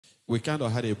We kind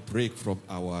of had a break from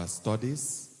our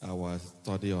studies. Our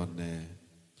study on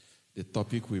the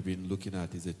topic we've been looking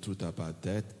at is the truth about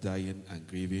death, dying, and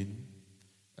grieving.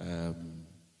 I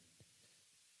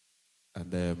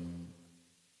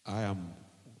am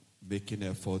making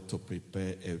effort to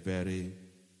prepare a very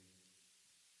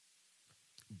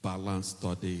balanced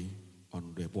study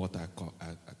on what I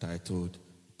titled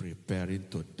Preparing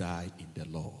to Die in the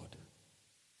Lord.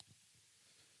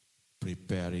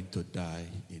 Preparing to die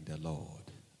in the Lord.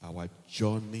 Our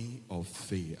journey of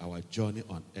faith, our journey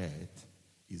on earth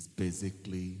is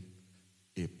basically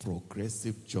a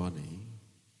progressive journey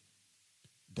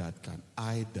that can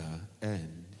either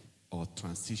end or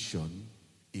transition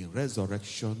in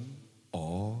resurrection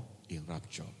or in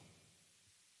rapture.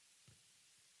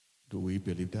 Do we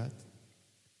believe that?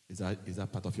 Is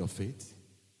that part of your faith?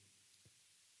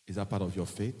 Is that part of your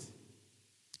faith?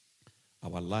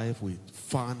 Our life will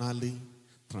finally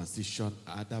transition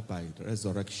either by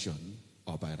resurrection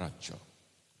or by rapture.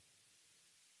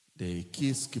 The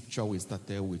key scripture we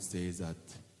started with says that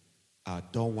I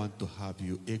don't want to have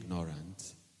you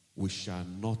ignorant. We shall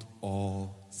not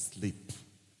all sleep,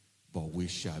 but we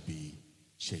shall be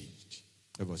changed.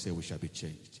 Everybody say we shall be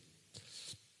changed.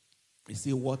 You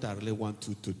see, what I really want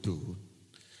you to do,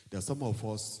 there are some of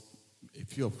us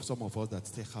that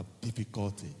still have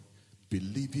difficulty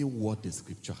believing what the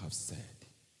scripture have said.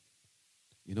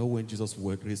 You know, when Jesus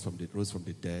rose from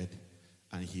the dead,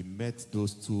 and he met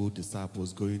those two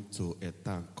disciples going to a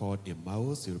town called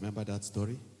Emmaus. You remember that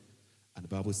story? And the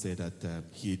Bible said that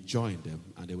he joined them,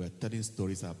 and they were telling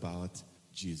stories about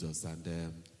Jesus,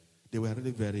 and they were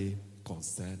really very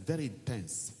concerned, very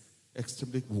intense,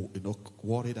 extremely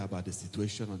worried about the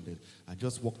situation, and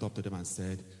just walked up to them and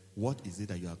said, "What is it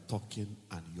that you are talking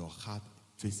and your heart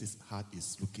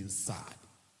is looking sad?"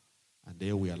 And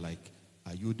they were like,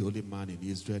 "Are you the only man in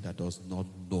Israel that does not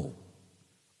know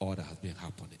all that has been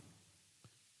happening?"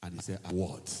 And he said,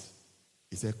 "What?"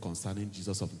 He said, "Concerning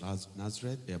Jesus of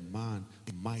Nazareth, a man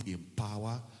mighty in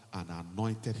power and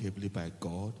anointed heavily by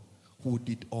God, who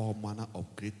did all manner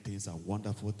of great things and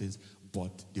wonderful things.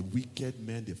 But the wicked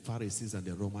men, the Pharisees and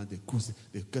the Romans,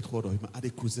 they get hold of him and they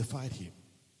crucified him."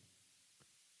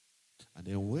 And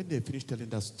then when they finished telling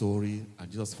that story, and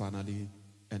Jesus finally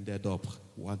ended up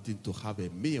wanting to have a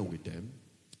meal with them,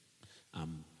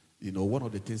 one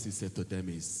of the things he said to them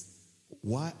is,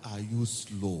 "Why are you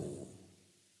slow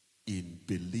in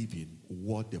believing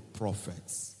what the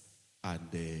prophets and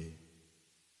the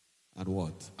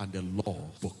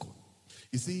law spoke on?"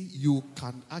 You see, you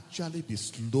can actually be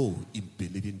slow in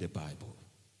believing the Bible.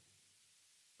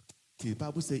 The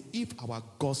Bible says, if our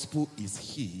gospel is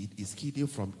hidden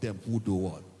from them who do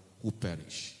what? Who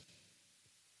perish.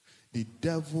 The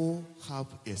devil have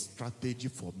a strategy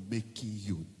for making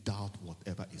you doubt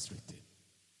whatever is written.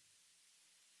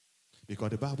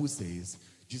 Because the Bible says,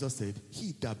 Jesus said,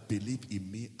 "He that believe in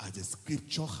me, as the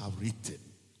scripture have written."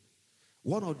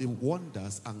 One of the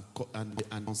wonders and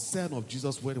concern of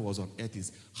Jesus when he was on earth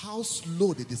is how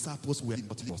slow the disciples were in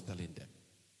what he was telling them.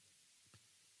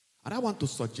 And I want to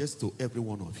suggest to every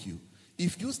one of you,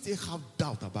 if you still have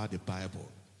doubt about the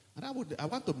Bible, and I want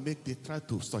to try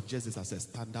to suggest this as a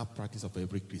standard practice of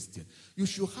every Christian. You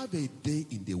should have a day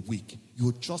in the week.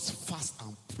 You just fast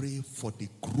and pray for the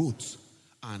growth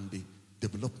and the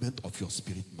development of your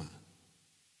spirit man.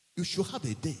 You should have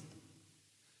a day.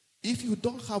 If you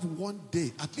don't have one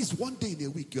day, at least one day in a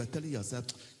week, you are telling yourself,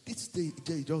 this day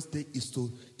is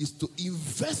to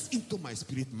invest into my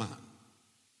spirit man.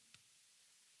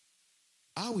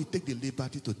 I will take the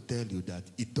liberty to tell you that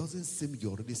it doesn't seem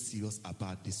you're really serious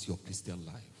about this, your Christian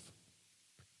life.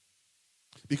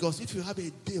 Because if you have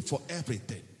a day for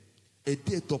everything, a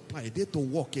day to play, a day to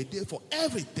walk, a day for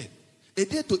everything, a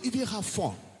day to even have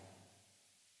fun,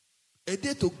 a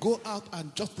day to go out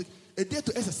and a day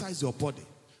to exercise your body,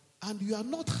 and you are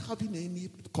not having any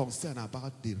concern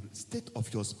about the state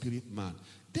of your spirit man,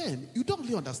 then you don't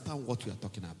really understand what we are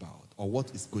talking about or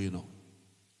what is going on.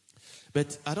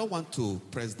 But I don't want to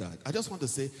press that. I just want to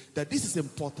say that this is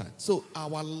important. So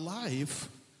our life,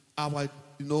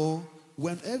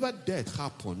 whenever death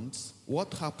happens,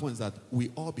 what happens is that we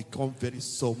all become very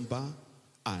somber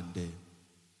and,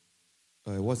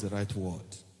 what's the right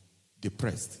word?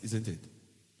 Depressed, isn't it?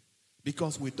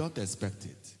 Because we don't expect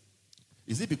it.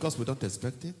 Is it because we don't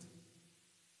expect it?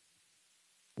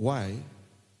 Why?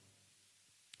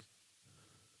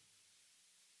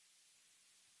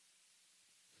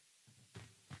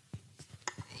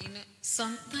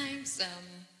 Sometimes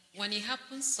when it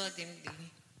happens suddenly,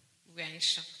 we are in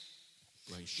shock.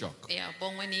 We're in shock. Yeah,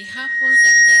 but when it happens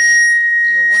and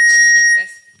you're watching the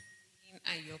person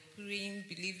and you're praying,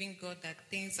 believing God that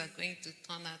things are going to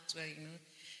turn out well, you know.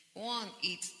 One,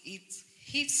 it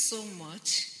hits so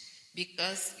much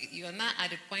because you're not at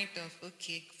the point of,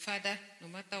 okay, Father, no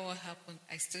matter what happened,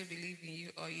 I still believe in you.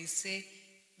 Or you say,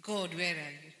 God, where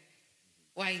are you?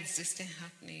 Why is this thing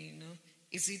happening, you know?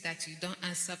 Is it that you don't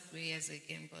answer prayers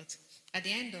again? But at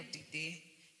the end of the day,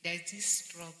 there's this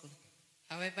struggle,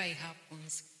 however it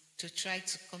happens, to try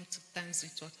to come to terms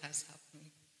with what has happened.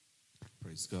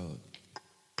 Praise God.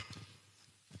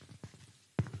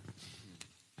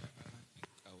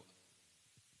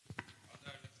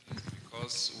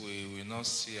 Because we will not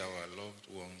see our loved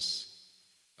ones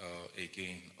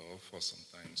again or for some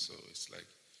time. So it's like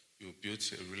you build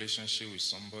a relationship with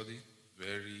somebody,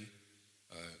 very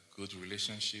good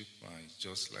relationship, and it's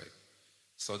just like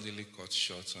suddenly cut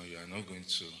short and you are not going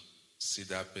to see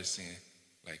that person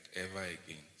like ever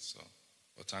again. So,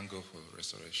 but thank God for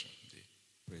resurrection day.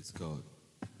 Praise God.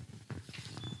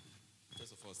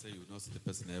 First of all, say you will not see the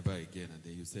person ever again, and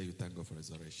then you say you thank God for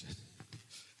resurrection.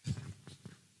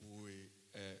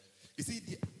 You see,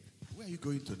 where are you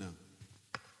going to now?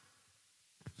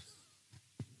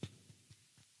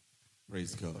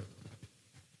 Praise God.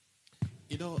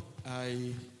 You know,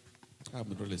 I'm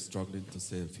really struggling to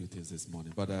say a few things this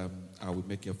morning, but I will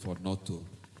make effort not to.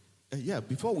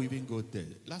 Before we even go there,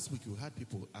 last week we had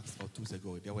people ask, or 2 weeks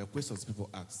ago, there were questions people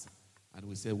asked, and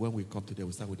we said when we come today,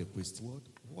 we start with the question.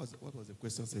 What was the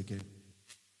questions again?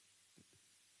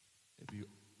 Maybe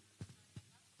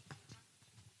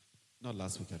not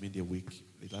last week, I mean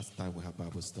the last time we had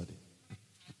Bible study.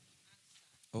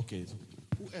 Okay, so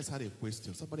who else had a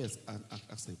question? Somebody else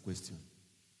asked a question.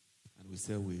 And we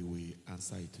said we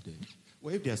answer it today.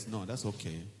 Well, if there's none, that's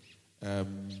okay.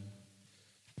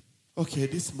 Okay,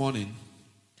 this morning,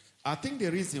 I think the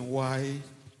reason why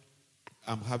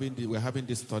we're having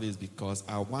this study is because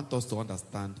I want us to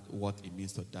understand what it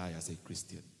means to die as a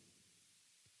Christian.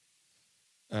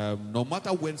 No matter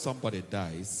when somebody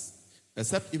dies,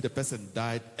 except if the person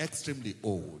died extremely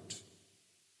old,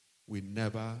 we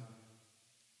never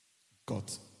got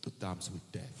to terms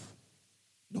with death.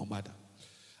 No matter.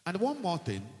 And one more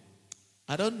thing,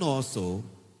 I don't know also,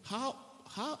 how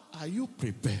are you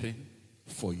preparing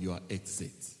for your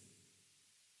exit?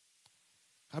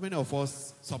 How many of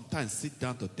us sometimes sit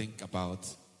down to think about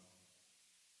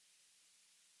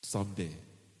someday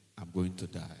I'm going to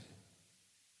die?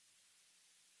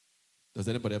 Does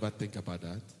anybody ever think about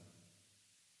that?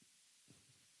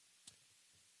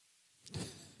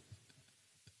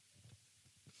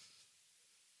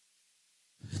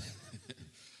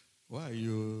 Why are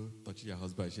you touching your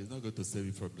husband? She's not going to save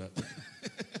you from that.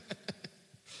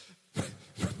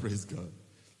 Praise God.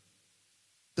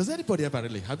 Have you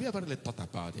ever really thought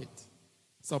about it?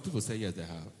 Some people say yes, they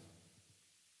have.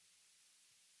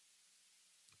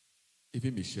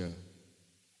 Even Michelle.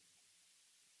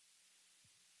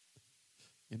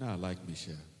 You know, I like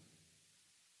Michelle.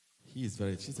 She's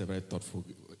a very thoughtful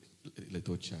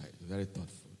little child, very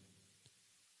thoughtful.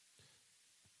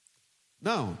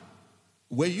 Now,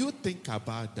 when you think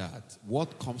about that,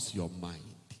 what comes to your mind?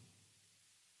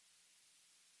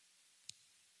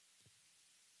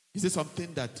 Is it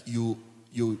something that you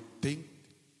think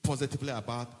positively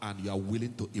about and you are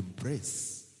willing to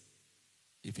embrace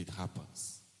if it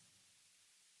happens?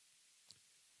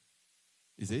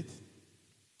 Is it?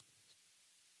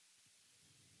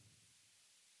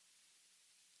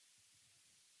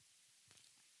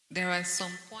 There are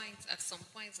some points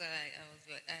that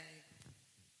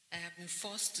I have been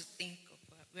forced to think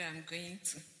about where I'm going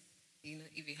to,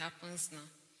 if it happens now.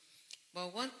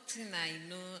 But one thing I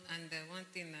know and one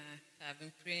thing I've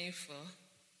been praying for,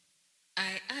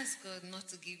 I ask God not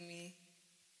to give me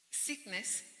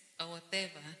sickness or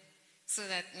whatever, so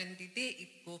that when the day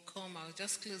it will come, I'll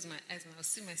just close my eyes and I'll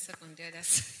see myself on the other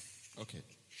side. Okay.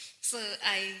 So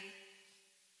I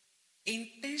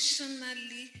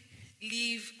intentionally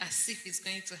live as if it's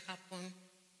going to happen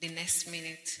the next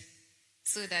minute,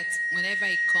 so that whenever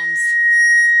it comes,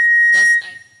 because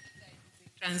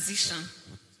it's a transition.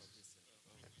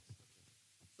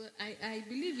 So I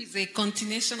believe it's a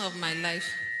continuation of my life.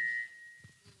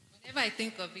 Whenever I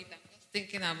think of it, I'm just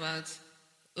thinking about,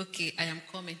 okay, I am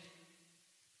coming.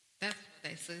 That's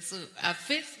what I say. So I've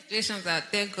faced situations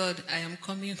that tell God I am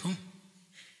coming home.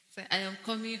 So I am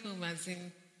coming home, as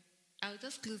in, I'll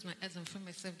just close my eyes and find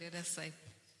myself the other side.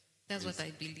 That's what I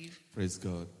believe. Praise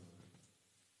God.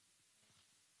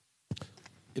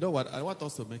 You know what? I want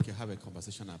us to have a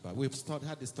conversation about. We've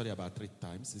had this study about 3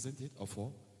 times, isn't it? Or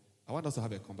 4? I want us to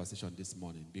have a conversation this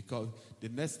morning because the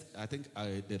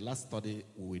last study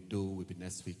we do will be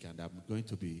next week, and I'm going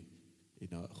to be,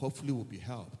 hopefully we'll be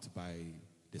helped by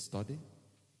the study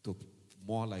to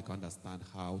more like understand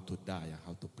how to die and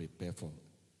how to prepare for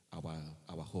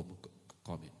our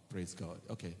homecoming. Praise God.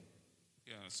 Okay.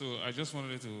 Yeah, so I just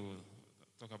wanted to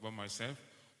talk about myself.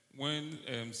 When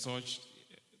such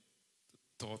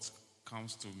thoughts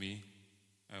comes to me,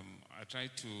 I try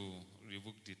to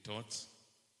revoke the thoughts,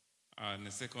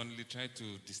 and secondly, try to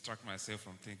distract myself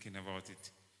from thinking about it,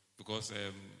 because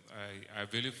I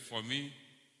believe for me,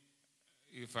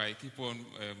 if I keep on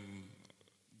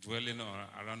dwelling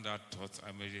around that thought,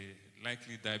 I may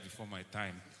likely die before my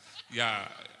time. Yeah,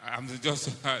 I'm just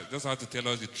have to tell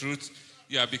us the truth.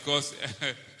 Yeah, because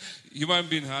human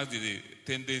being has the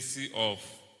tendency of,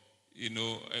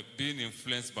 being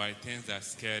influenced by things that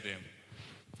scare them.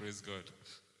 Praise God.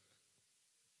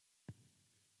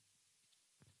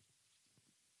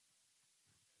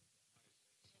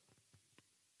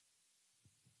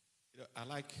 I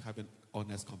like having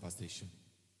honest conversation.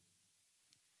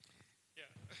 Yeah,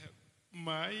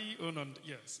 my own,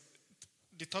 yes,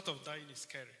 the thought of dying is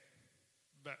scary.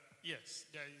 But yes,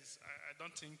 there is, I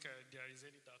don't think there is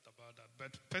any doubt about that.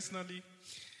 But personally,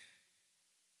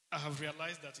 I have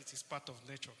realized that it is part of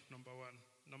nature, number one.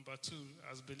 Number two,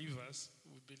 as believers,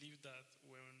 we believe that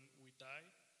when we die,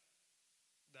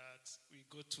 that we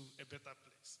go to a better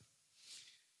place.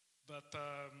 But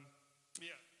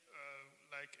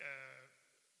like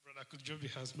Brother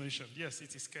Kujobi has mentioned, yes,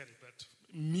 it is scary. But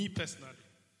me personally,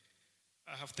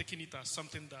 I have taken it as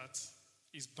something that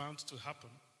is bound to happen.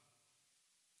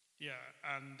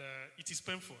 Yeah, and it is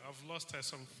painful. I've lost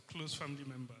some close family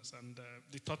members, and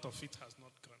the thought of it has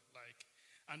not gone.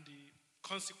 And the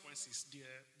consequences,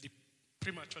 the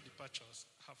premature departures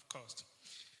have caused.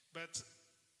 But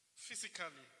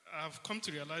physically, I have come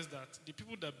to realize that the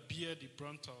people that bear the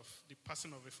brunt of the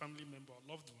passing of a family member or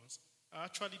loved ones are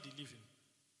actually the living,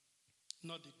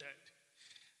 not the dead.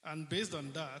 And based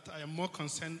on that, I am more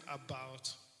concerned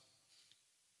about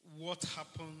what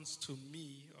happens to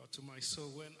me or to my soul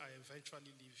when I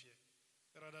eventually leave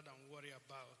here, rather than worry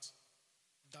about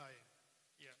dying.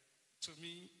 Yeah. To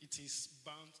me, it is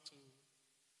bound to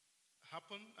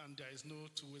happen, and there is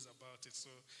no two ways about it. So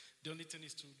the only thing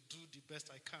is to do the best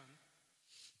I can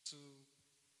to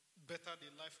better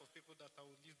the life of people that I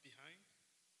will leave behind,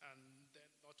 and then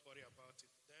not worry about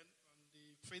it. Then on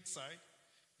the faith side,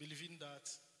 believing that,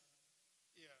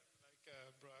 yeah, like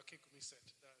Bro Akekumi said,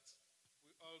 that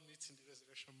we all meet in the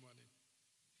resurrection morning.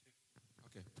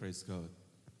 Okay, praise God.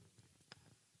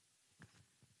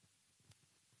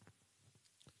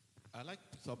 I like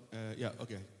some,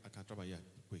 okay, I can trouble,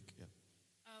 quick, yeah.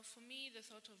 For me, the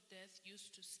thought of death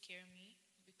used to scare me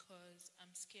because I'm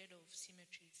scared of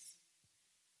cemeteries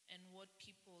and what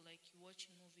people, like you watch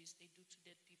in movies, they do to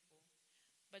dead people.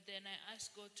 But then I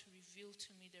asked God to reveal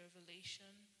to me the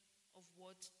revelation of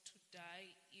what to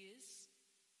die is,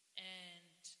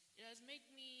 and it has made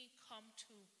me come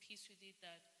to peace with it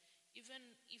that even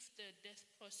if the death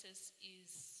process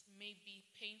is maybe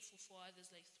painful for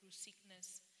others, like through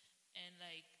sickness and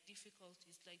like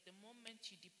difficulties, like the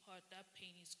moment you depart, that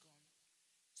pain is gone.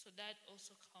 So that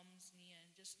also calms me,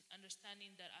 and just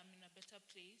understanding that I'm in a better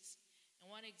place. And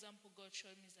one example God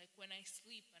showed me is like when I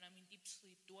sleep and I'm in deep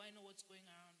sleep, do I know what's going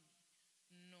around me?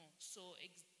 No. So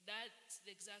that's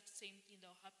the exact same thing that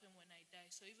will happen when I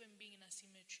die. So even being in a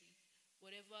cemetery,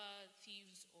 whatever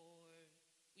thieves or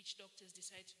witch doctors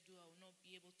decide to do, I will not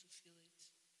be able to feel it.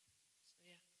 So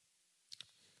yeah.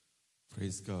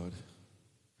 Praise God.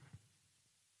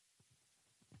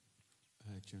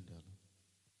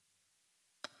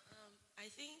 I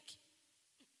think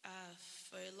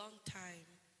for a long time,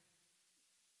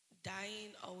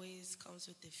 dying always comes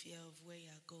with the fear of where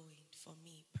you're going, for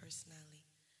me personally.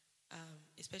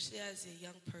 Especially as a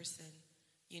young person,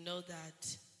 you know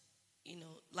that,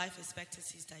 life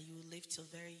expectancy is that you will live till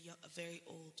very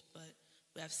old, but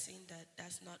we have seen that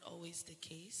that's not always the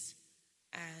case.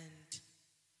 And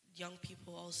young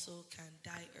people also can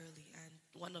die early. And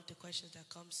one of the questions that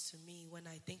comes to me when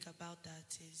I think about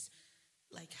that is,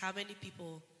 like, how many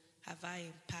people have I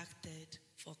impacted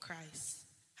for Christ?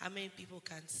 How many people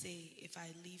can say, if I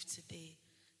leave today,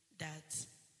 that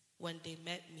when they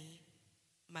met me,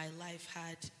 my life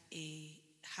had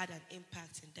an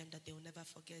impact in them that they will never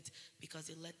forget because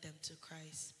it led them to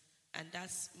Christ? And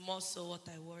that's more so what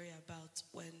I worry about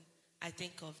when I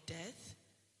think of death,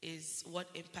 is what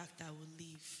impact I will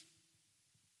leave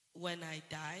when I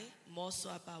die, more so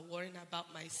about worrying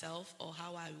about myself or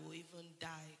how I will even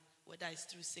die, whether it's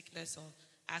through sickness or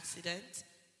accident.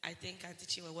 I think Auntie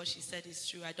Chinwe, what she said is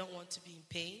true. I don't want to be in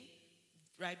pain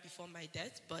right before my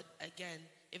death, but again,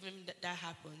 even if that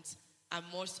happens, I'm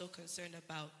more so concerned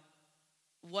about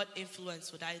what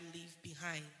influence would I leave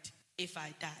behind if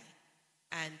I die.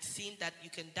 And seeing that you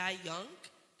can die young,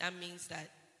 that means that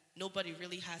nobody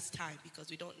really has time because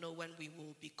we don't know when we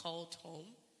will be called home.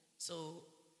 So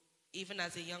even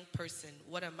as a young person,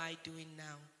 what am I doing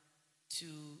now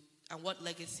and what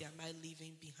legacy am I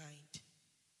leaving behind?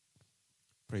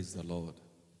 Praise the Lord.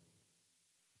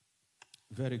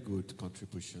 Very good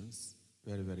contributions.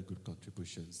 Very, very good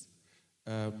contributions.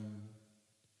 I'm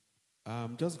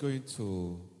just going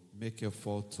to make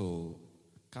effort to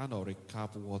kind of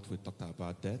recap what we talked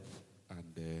about, death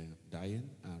and dying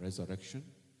and resurrection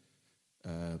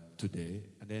today.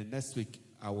 And then next week,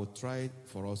 I will try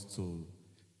for us to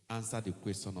answer the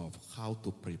question of how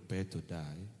to prepare to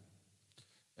die.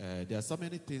 There are so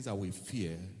many things that we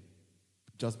fear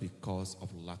just because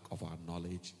of lack of our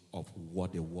knowledge of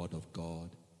what the Word of God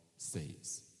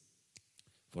says.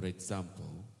 For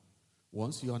example,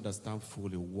 once you understand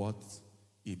fully what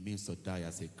it means to die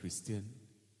as a Christian,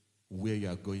 where you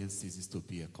are going ceases to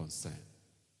be a concern.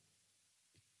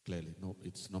 Clearly, no,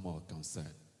 it's no more a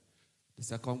concern. The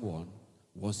second one,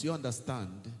 once you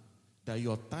understand that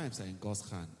your times are in God's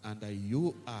hand and that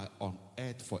you are on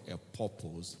earth for a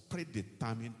purpose,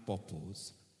 predetermined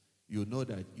purpose, you know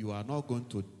that you are not going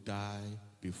to die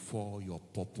before your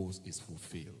purpose is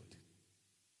fulfilled.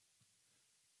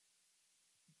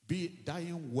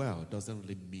 Dying well doesn't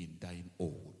really mean dying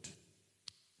old.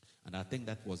 And I think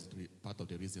that was part of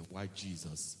the reason why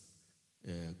Jesus,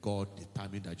 God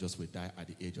determined that just would die at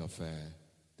the age of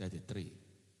 33.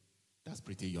 That's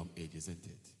pretty young age, isn't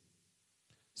it?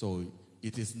 So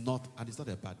it is not, and it's not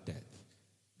about death.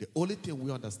 The only thing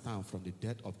we understand from the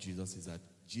death of Jesus is that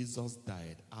Jesus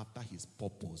died after his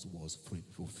purpose was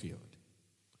fulfilled.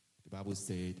 The Bible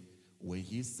said, when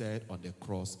he said on the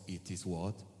cross, it is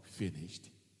what? Finished.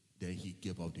 Then he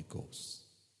gave up the ghost.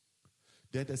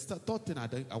 Then the third thing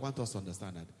I want us to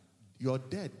understand that your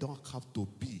death don't have to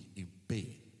be in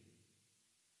pain.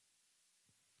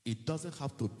 It doesn't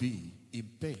have to be in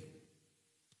pain.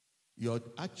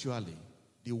 Actually,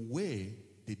 the way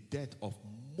the death of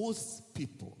most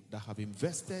people that have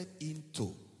invested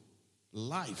into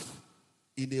life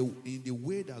in the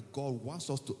way that God wants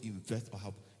us to invest or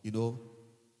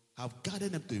have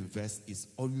guided them to invest is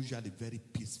usually very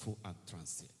peaceful and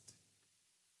transient.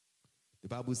 The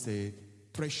Bible said,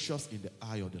 precious in the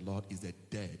eye of the Lord is the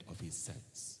death of his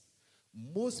saints.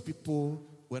 Most people,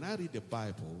 when I read the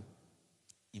Bible,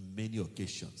 in many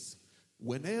occasions,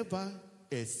 whenever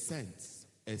a saint,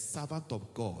 a servant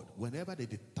of God, whenever they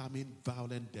determine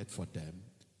violent death for them,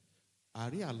 I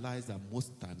realize that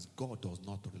most times God does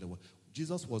not really want.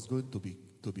 Jesus was going to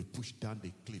be pushed down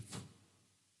the cliff,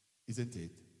 isn't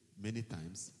it? Many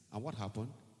times. And what happened?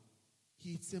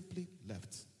 He simply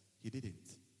left. He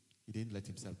didn't let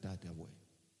himself die that way.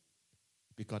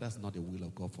 Because that's not the will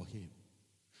of God for him.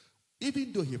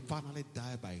 Even though he finally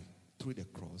died through the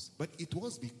cross, but it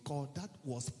was because that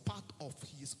was part of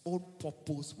his own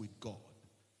purpose with God.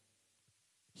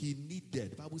 He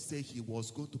needed, the Bible says he was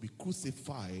going to be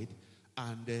crucified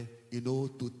and,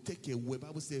 to take away. The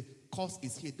Bible says, cause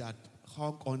is he that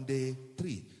hung on the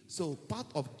tree. So part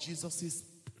of Jesus'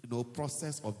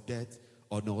 process of death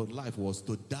or life was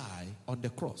to die on the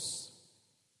cross.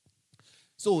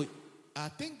 So I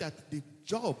think that the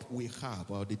job we have,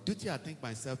 or the duty I think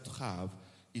myself to have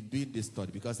in doing this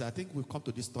study, because I think we've come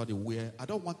to this study where I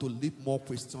don't want to leave more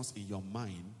questions in your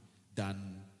mind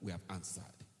than we have answered.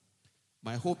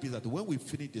 My hope is that when we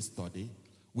finish this study,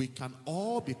 we can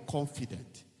all be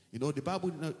confident. The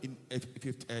Bible in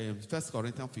 1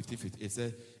 Corinthians 15,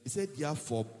 it said,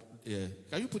 therefore,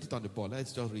 can you put it on the board?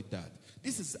 Let's just read that.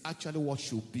 This is actually what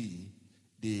should be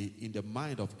in the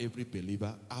mind of every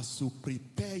believer as you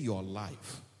prepare your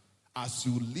life, as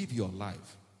you live your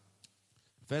life.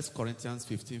 1 Corinthians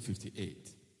 15:58.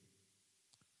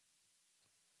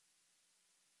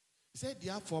 He said,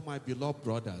 therefore, my beloved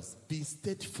brothers, be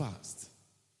steadfast.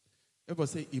 Everybody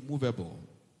say immovable.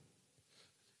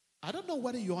 I don't know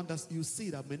whether you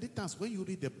see that many times when you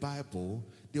read the Bible,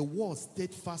 the word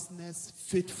steadfastness,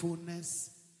 faithfulness,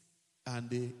 and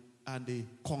the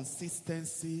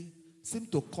consistency seem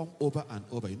to come over and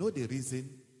over. You know the reason?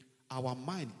 Our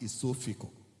mind is so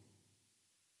fickle.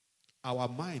 Our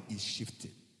mind is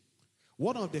shifting.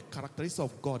 One of the characteristics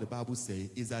of God, the Bible says,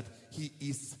 is that he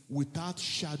is without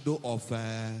shadow of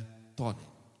turning.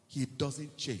 He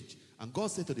doesn't change. And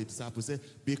God said to the disciples,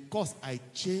 because I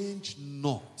change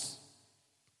not.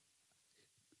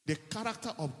 The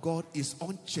character of God is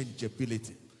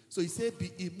unchangeability. So he said,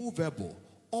 be immovable,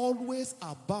 always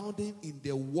abounding in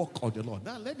the work of the Lord.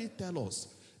 Now let me tell us,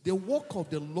 the work of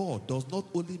the Lord does not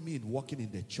only mean working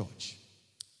in the church.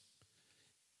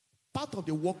 Part of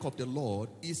the work of the Lord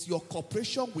is your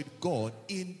cooperation with God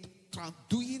in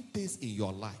doing things in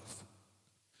your life.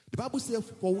 The Bible says,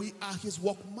 for we are his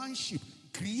workmanship,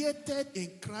 created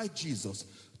in Christ Jesus,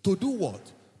 to do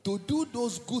what? To do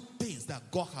those good things that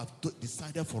God has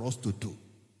decided for us to do.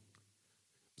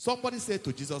 Somebody said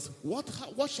to Jesus,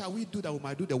 what shall we do that we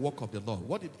might do the work of the Lord?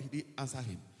 What did he answer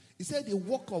him? He said, the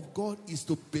work of God is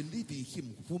to believe in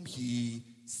him whom he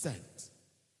sent.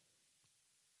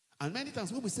 And many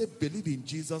times when we say believe in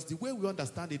Jesus, the way we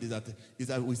understand it is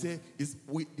that we say,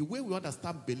 the way we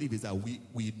understand believe is that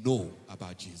we know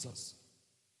about Jesus.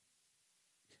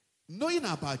 Knowing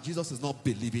about Jesus is not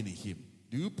believing in him.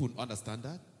 Do you understand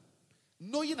that?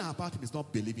 Knowing about him is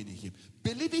not believing in him.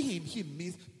 Believing in him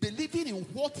means believing in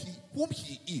whom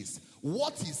he is,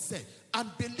 what he said,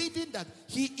 and believing that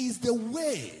he is the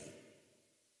way.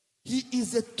 He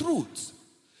is the truth.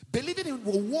 Believing in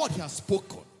the word he has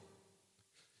spoken.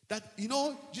 That,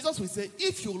 Jesus will say,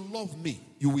 if you love me,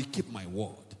 you will keep my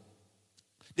word.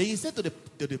 Then he said to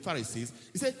the Pharisees,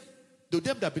 he said, to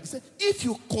them that believe, he said, if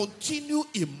you continue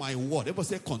in my word, everybody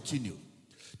say continue.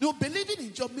 Now, believing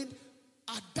in God means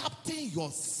adapting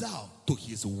yourself to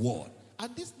his word.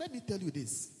 And this, let me tell you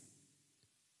this.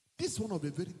 This is one of the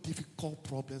very difficult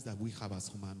problems that we have as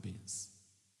human beings.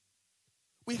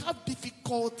 We have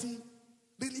difficulty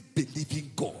really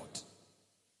believing God.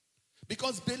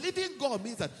 Because believing God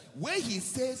means that when he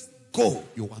says go,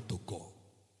 you want to go.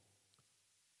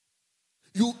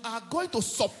 You are going to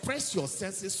suppress your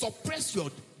senses, suppress your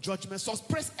judgment,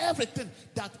 suppress everything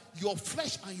that your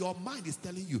flesh and your mind is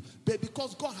telling you. But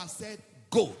because God has said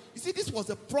go. You see, this was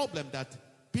a problem that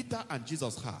Peter and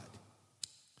Jesus had.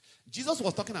 Jesus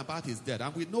was talking about his death,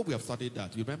 and we know we have studied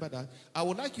that. You remember that? I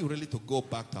would like you really to go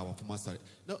back to our former study.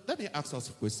 Now, let me ask us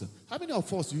a question. How many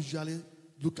of us usually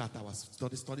look at our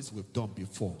studies we've done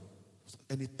before?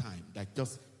 Any time, like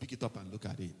just pick it up and look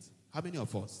at it. How many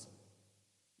of us?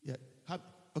 Yeah.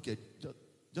 Okay.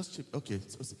 Okay.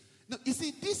 No, you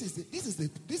see, this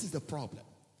is the problem.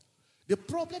 The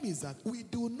problem is that we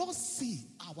do not see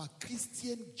our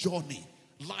Christian journey,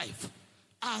 life,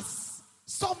 as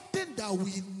something that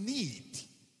we need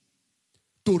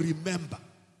to remember,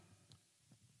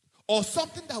 or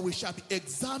something that we shall be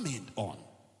examined on.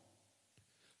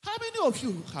 How many of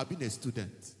you have been a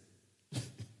student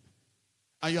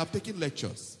and you have taken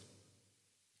lectures?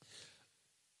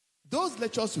 Those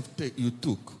lectures you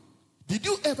took, did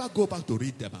you ever go back to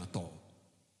read them at all?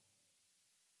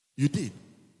 You did.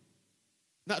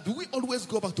 Now, do we always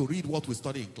go back to read what we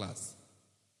study in class?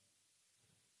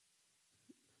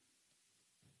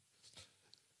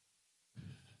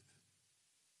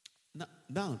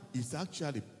 Now it's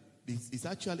actually,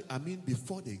 I mean,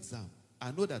 before the exam.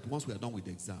 I know that once we are done with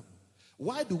the exam,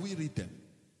 why do we read them?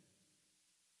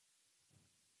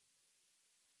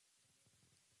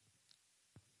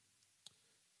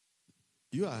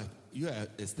 You are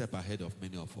a step ahead of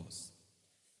many of us.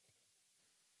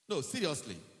 No,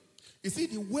 seriously. You see,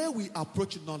 the way we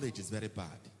approach knowledge is very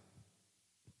bad.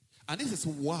 And this is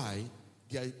why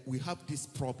we have this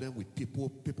problem with people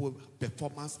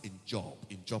performance in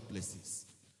job places.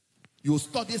 You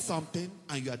study something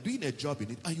and you are doing a job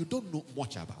in it and you don't know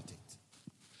much about it.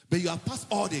 But you have passed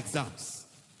all the exams.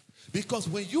 Because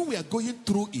when you were going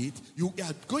through it, you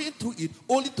are going through it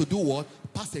only to do what?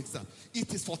 Pass the exam.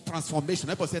 It is for transformation.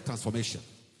 Everybody say transformation.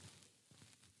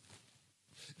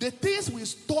 The things we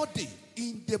study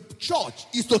in the church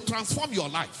is to transform your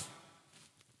life.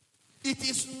 It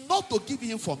is not to give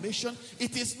you information.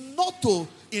 It is not to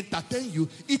entertain you.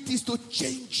 It is to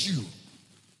change you.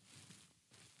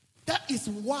 That is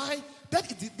why,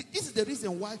 this is the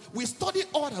reason why we study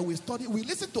all that we study. We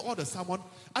listen to all the sermon,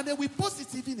 and then we post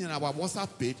it even in our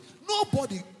WhatsApp page.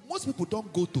 Most people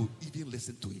don't go to even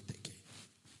listen to it again.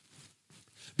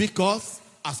 Because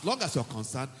as long as you're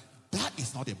concerned, that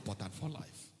is not important for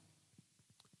life.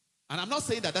 And I'm not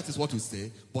saying that is what you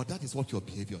say, but that is what your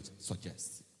behavior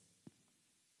suggests.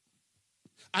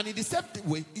 And in the same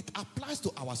way, it applies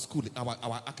to our school,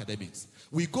 our academics.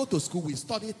 We go to school, we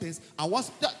study things, and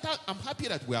I'm happy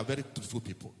that we are very truthful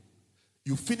people.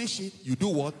 You finish it, you do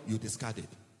what? You discard it.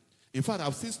 In fact,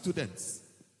 I've seen students,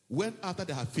 when after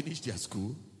they have finished their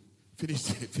school,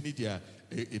 finished their,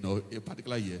 a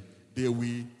particular year, they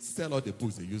will sell all the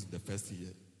books they used in the first year.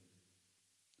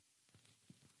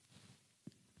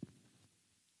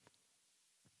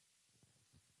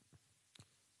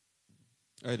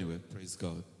 Anyway, praise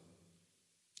God.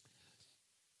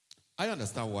 I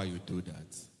understand why you do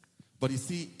that. But you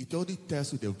see, it only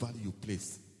tells you the value you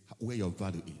place, where your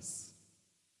value is.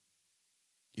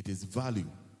 It is value.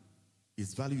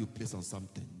 It's value you place on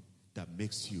something that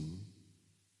makes you,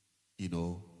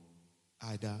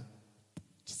 either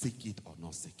seek it or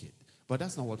not seek it. But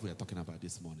that's not what we are talking about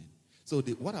this morning. So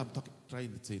what I'm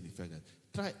trying to say in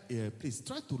effect, please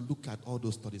try to look at all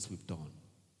those studies we've done.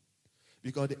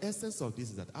 Because the essence of this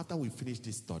is that after we finish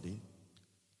this study,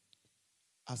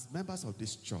 as members of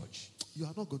this church, you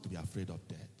are not going to be afraid of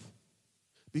death.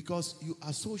 Because you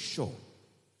are so sure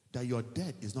that your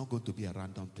death is not going to be a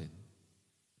random thing.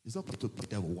 It's not going to be the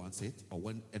devil wants it or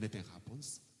when anything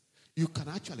happens. You can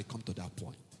actually come to that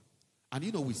point. And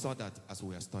we saw that as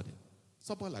we were studying.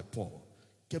 Someone like Paul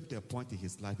came to a point in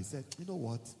his life, he said, you know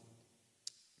what?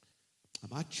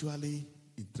 I'm actually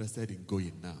interested in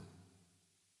going now.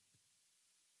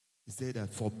 He said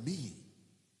that for me,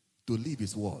 to live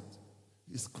is what?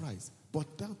 Is Christ.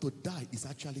 But down to die is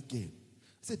actually gain.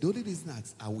 He said the only reason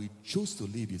that I will choose to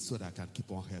live is so that I can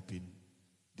keep on helping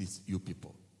you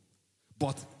people.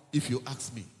 But if you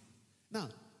ask me, now,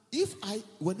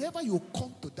 whenever you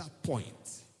come to that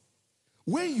point,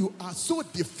 when you are so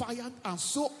defiant and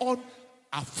so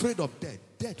unafraid of death,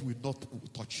 death will not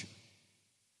touch you.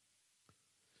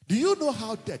 Do you know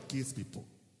how death kills people?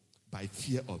 By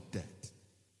fear of death.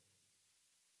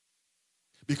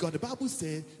 Because the Bible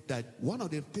says that one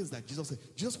of the things that Jesus said,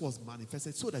 Jesus was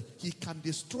manifested so that he can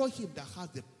destroy him that has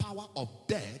the power of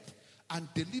death and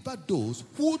deliver those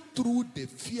who through the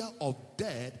fear of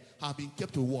death have been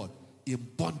kept to what? In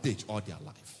bondage all their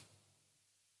life.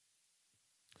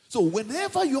 So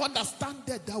whenever you understand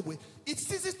that way, it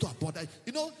ceases to bother.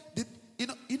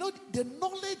 The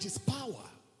knowledge is power.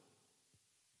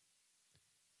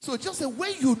 So just say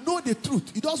when you know the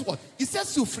truth, it does what? It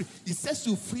sets you free. It sets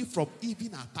you free from even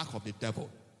attack of the devil.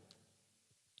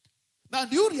 Now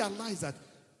do you realize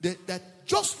that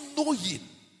just knowing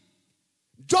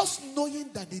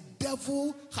that the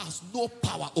devil has no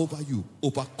power over you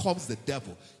overcomes the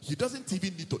devil. You don't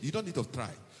need to try.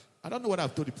 I don't know what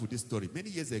I've told you this story.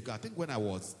 Many years ago, I think when I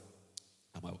was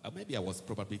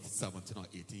probably 17 or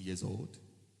 18 years old,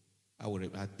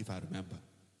 if I remember.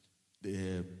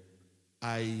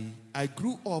 I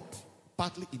grew up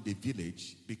partly in the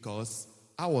village because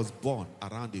I was born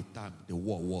around the time the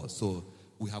war was. So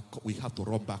we have to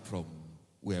run back from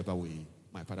wherever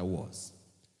my father was.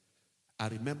 I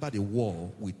remember the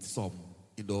war with some,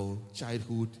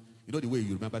 childhood. You know the way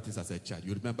you remember things as a child.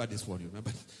 You remember this one,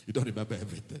 you don't remember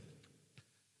everything.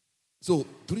 So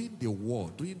during the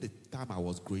war, during the time I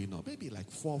was growing up, maybe like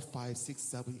 4, 5, 6,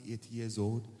 7, 8 years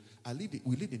old,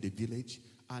 we lived in the village,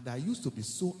 and I used to be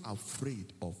so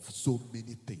afraid of so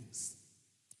many things.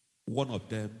 One of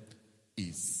them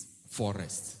is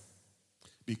forest.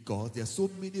 Because there are so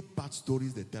many bad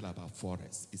stories they tell about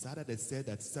forests. It's either they say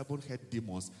that 7-head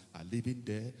demons are living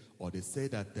there, or they say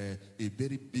that a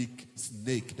very big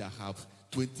snake that have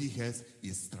 20 heads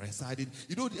is residing.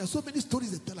 There are so many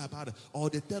stories they tell about it. Or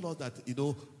they tell us that,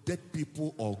 dead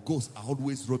people or ghosts are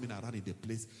always roaming around in the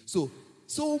place. So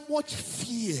much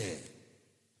fear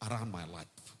around my life.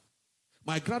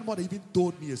 My grandmother even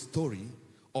told me a story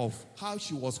of how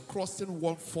she was crossing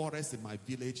one forest in my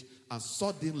village, and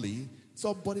suddenly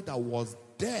somebody that was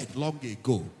dead long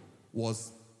ago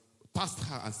was past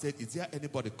her and said, is there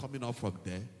anybody coming up from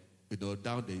there?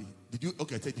 Down there.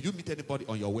 Did you meet anybody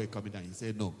on your way coming down? He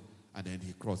said, no. And then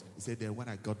he crossed. He said, then when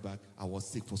I got back, I was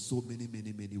sick for so many,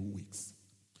 many, many weeks.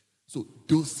 So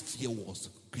those fear was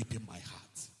gripping my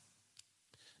heart.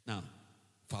 Now,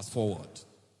 fast forward.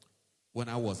 When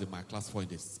I was in my class 4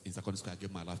 in secondary school, I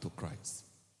gave my life to Christ.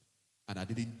 And I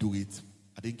didn't do it.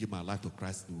 I didn't give my life to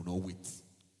Christ,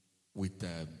 with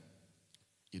the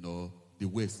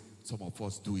way some of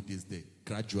us do it this day.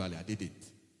 Gradually, I did it.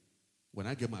 When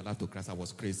I gave my life to Christ, I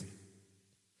was crazy.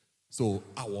 So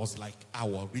I was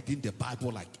reading the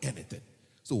Bible like anything.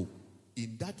 So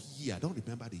in that year, I don't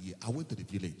remember the year, I went to the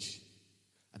village.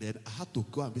 And then I had to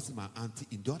go and visit my auntie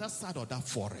in the other side of that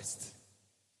forest.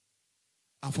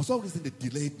 And for some reason, they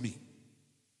delayed me.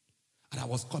 And I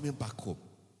was coming back home.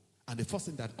 And the first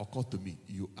thing that occurred to me,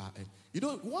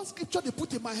 one scripture they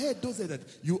put in my head, those say that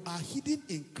you are hidden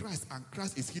in Christ and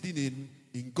Christ is hidden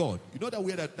in God. You know that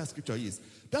way that scripture is?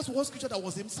 That's one scripture that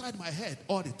was inside my head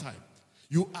all the time.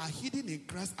 You are hidden in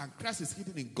Christ and Christ is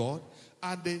hidden in God.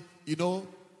 And the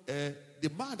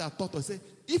man that taught us, said,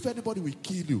 if anybody will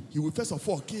kill you, he will first of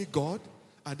all kill God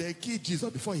and then kill Jesus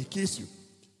before he kills you.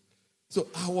 So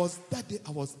I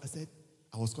said,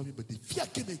 I was coming, but the fear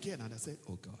came again, and I said,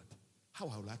 oh God, how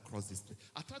will I cross this place?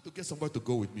 I tried to get somebody to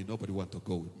go with me. Nobody wanted to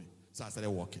go with me. So I started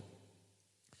walking.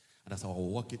 And as I was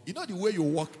walking, the way you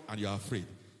walk and you're afraid,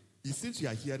 it seems you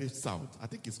are hearing sound. I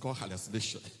think it's called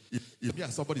hallucination. If me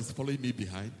and somebody is following me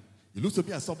behind, it looks to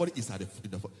me as somebody is in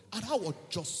the forest. And I was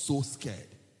just so scared.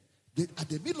 Then at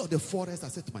the middle of the forest, I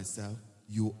said to myself,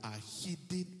 you are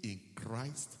hidden in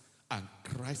Christ and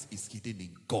Christ is hidden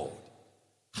in God,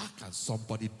 how can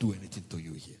somebody do anything to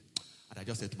you here? And I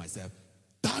just said to myself,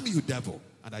 damn you, devil.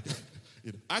 And I just,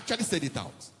 I actually said it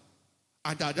out.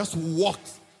 And I just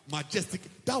walked majestic.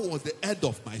 That was the end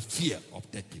of my fear of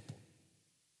dead people.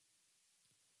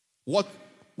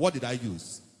 What did I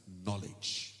use?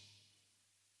 Knowledge.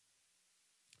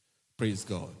 Praise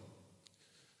God.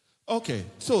 Okay,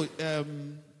 so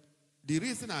the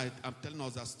reason I'm telling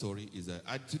us that story is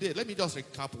today, let me just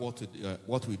recap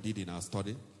what we did in our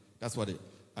study. That's what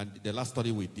and the last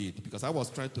study we did, because I was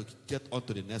trying to get on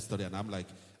to the next study, and I'm like,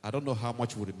 I don't know how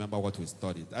much we remember what we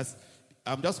studied.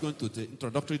 I'm just going to the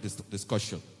introductory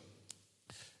discussion.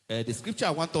 The scripture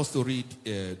I want us to read,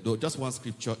 just one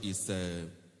scripture, is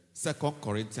 2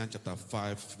 Corinthians chapter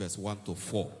 5, verse 1 to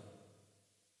 4.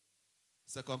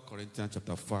 2 Corinthians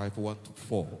chapter 5, 1 to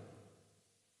 4.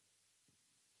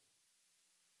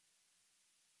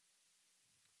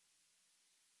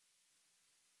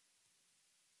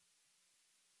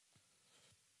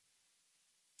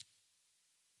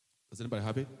 Does anybody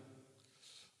have it?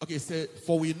 Okay, say,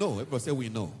 for we know. Everybody say we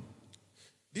know.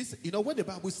 This, when the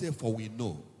Bible says for we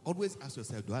know, always ask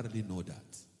yourself, do I really know that?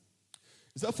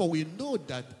 It says, for we know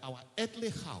that our earthly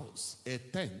house, a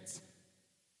tent,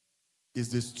 is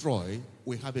destroyed.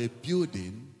 We have a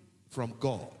building from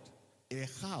God, a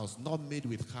house not made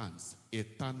with hands,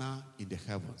 eternal in the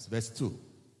heavens. Verse 2.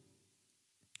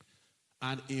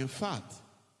 And in fact,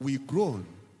 we groan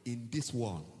in this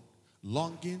one,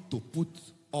 longing to put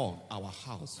on our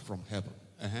house from heaven.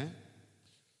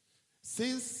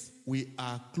 Since we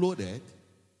are clothed,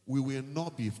 we will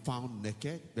not be found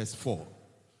naked. Verse 4.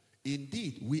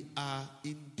 Indeed, we are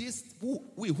in this,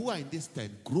 we who are in this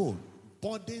tent, groan,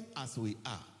 burdened as we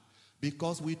are,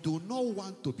 because we do not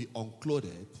want to be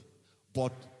unclothed,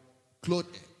 but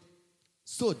clothed,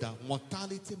 so that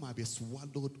mortality might be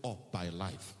swallowed up by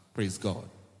life. Praise God.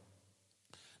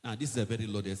 Now, this is a very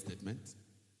loaded statement.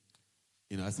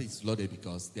 I say it's loaded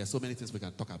because there are so many things we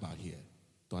can talk about here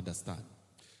to understand.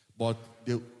 But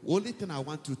the only thing I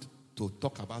want you to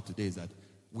talk about today is that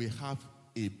we have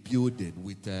a building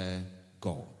with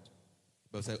God.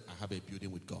 But say, I have a building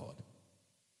with God.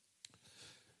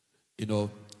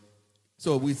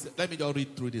 So let me just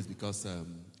read through this because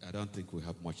I don't think we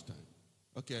have much time.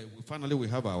 Okay, finally we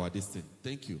have our destiny.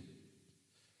 Thank you.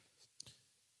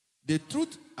 The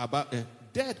truth about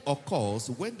death occurs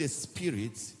when the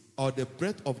spirit or the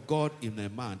breath of God in a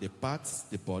man departs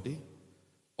the body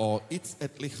or its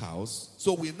earthly house.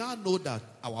 So we now know that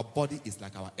our body is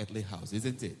like our earthly house,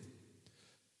 isn't it?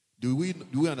 Do we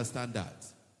understand that?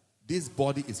 This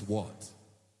body is what?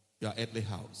 Your earthly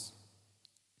house.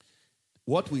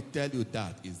 What we tell you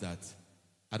that is that,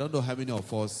 I don't know how many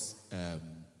of us,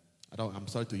 I'm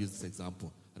sorry to use this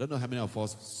example. I don't know how many of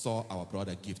us saw our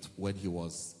brother Gift when he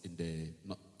was in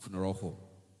the funeral home.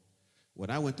 When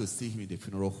I went to see him in the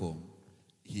funeral home,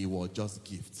 he was just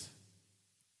Gift.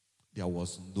 There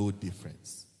was no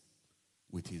difference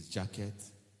with his jacket.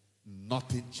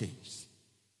 Nothing changed.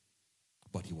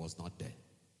 But he was not there.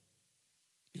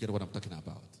 You get what I'm talking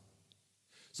about?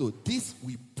 So this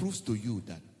will prove to you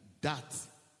that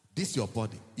this your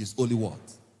body is only what?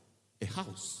 A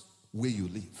house where you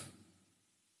live.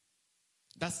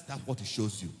 That's what it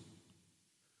shows you.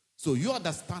 So you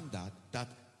understand that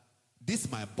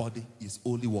this my body is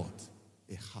only what?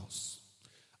 A house.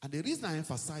 And the reason I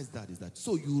emphasize that is that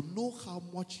so you know how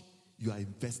much you are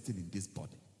investing in this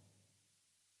body.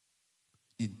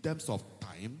 In terms of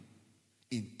time,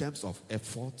 in terms of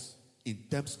effort, in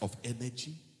terms of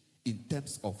energy, in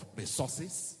terms of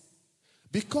resources.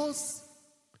 Because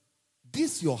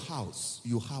this your house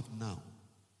you have now.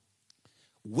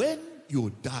 When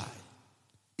you die,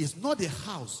 it's not the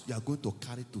house you are going to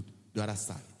carry to the other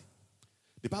side.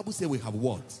 The Bible says we have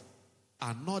what?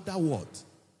 Another what?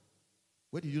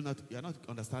 Where did you are not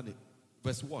understanding?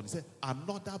 Verse 1, it said,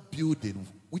 another building,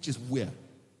 which is where?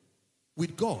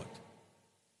 With God.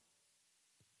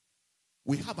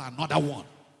 We have another one.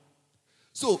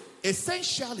 So,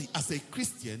 essentially, as a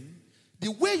Christian,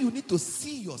 the way you need to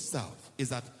see yourself is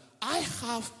that I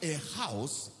have a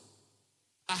house,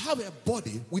 I have a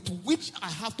body with which I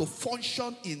have to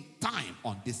function in time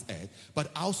on this earth,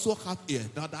 but I also have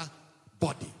another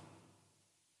body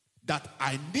that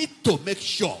I need to make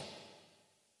sure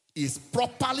is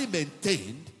properly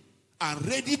maintained and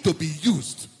ready to be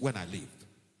used when I leave.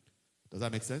 Does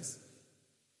that make sense?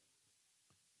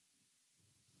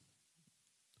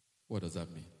 What does that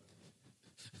mean?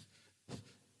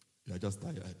 You are just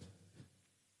tired.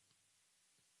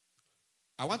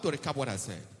 I want to recap what I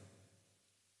said.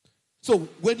 So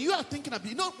when you are thinking of,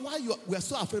 why we are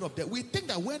so afraid of death? We think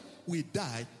that when we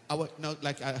die,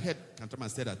 like I heard Kantraman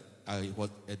say that I was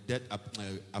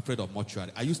afraid of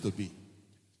mortuary. I used to be.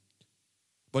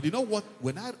 But you know what?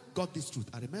 When I got this truth,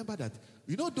 I remember that,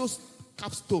 those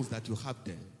capstones that you have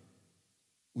there,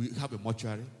 we have a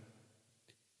mortuary.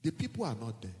 The people are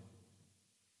not there.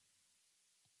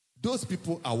 Those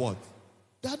people are what?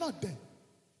 They are not there.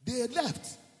 They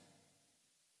left.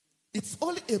 It's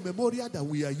only a memorial that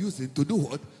we are using to do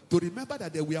what? To remember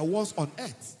that they were once on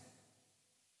earth.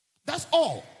 That's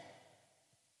all.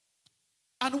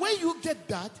 And when you get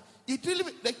that, it really,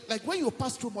 like when you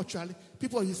pass through mortuary,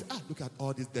 people will say, look at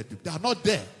all these dead people. They are not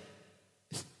there.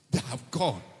 They have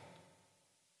gone.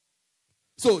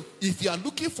 So if you are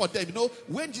looking for them,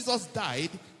 when Jesus died,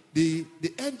 the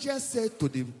angel said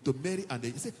to Mary and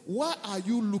they said, why are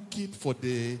you looking for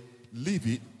the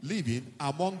living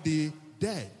among the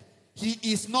dead? He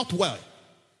is not well.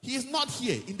 He is not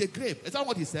here in the grave. Is that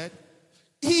what he said?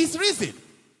 He is risen.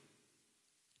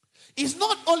 It's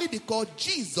not only because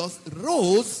Jesus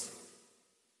rose,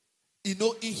 in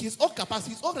his own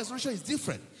capacity, his own resurrection is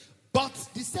different. But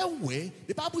the same way,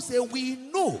 the Bible says we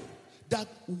know that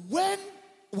when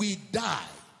we die,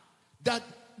 that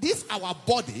this our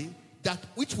body, that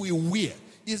which we wear,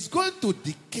 is going to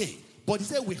decay. But he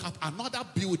said we have another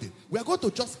building. We are going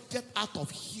to just get out of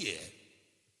here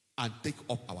and take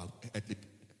up our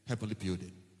heavenly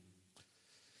building.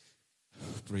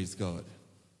 Praise God.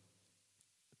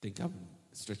 I think I'm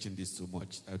stretching this too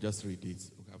much. I'll just read it.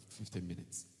 We have 15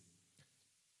 minutes.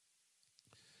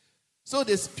 So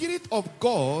the Spirit of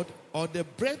God, or the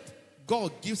breath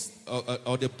God gives,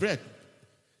 or the breath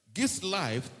gives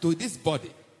life to this body.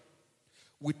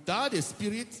 Without the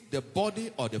Spirit, the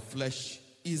body or the flesh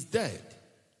is dead.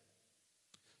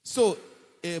 So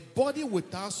a body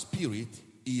without spirit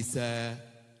is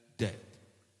dead.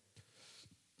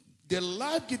 The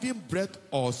life-giving breath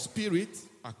or spirit,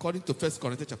 according to 1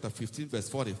 Corinthians chapter 15, verse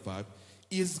 45,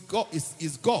 is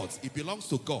God's. It belongs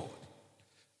to God.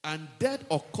 And death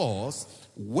occurs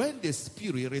when the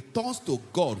spirit returns to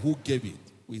God who gave it.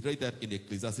 We read that in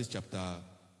Ecclesiastes chapter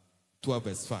 12,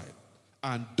 verse 5.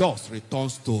 And dust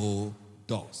returns to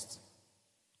dust.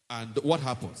 And what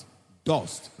happens?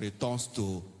 Dust returns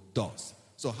to dust.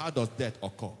 So how does death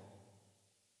occur?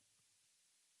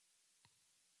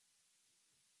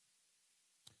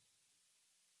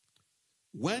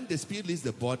 When the spirit leaves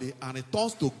the body and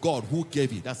returns to God who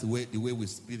gave it, that's the way we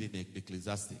read in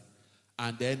Ecclesiastes.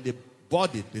 And then the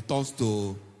body returns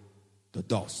to the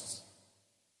dust.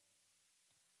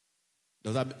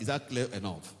 Is that clear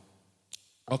enough?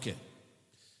 Okay.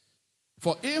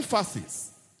 For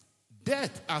emphasis,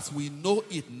 death as we know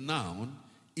it now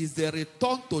is the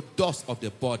return to dust of the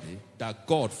body that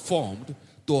God formed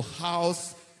to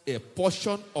house a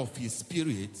portion of his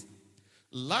spirit.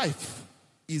 Life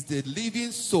is the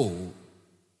living soul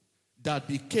that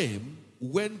became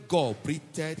when God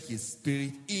breathed his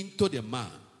spirit into the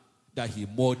man that he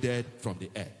molded from the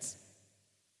earth.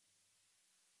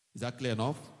 Is that clear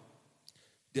enough?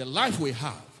 The life we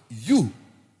have,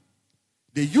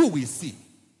 the you we see,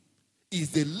 is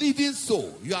the living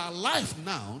soul. You are alive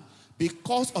now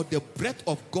because of the breath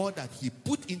of God that he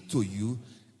put into you,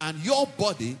 and your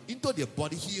body, into the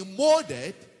body he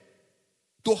molded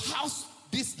to house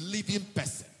this living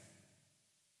person.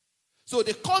 So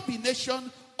the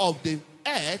combination of the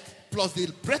earth plus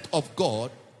the breath of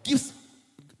God gives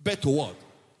birth to what?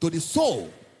 To the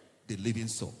soul, the living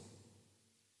soul.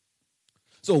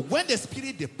 So when the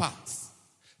spirit departs,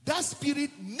 that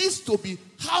spirit needs to be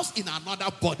housed in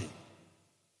another body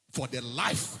for the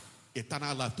life,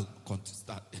 eternal life to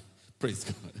start. Praise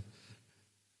God.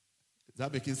 Is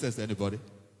that making sense to anybody?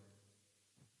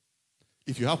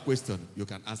 If you have question, you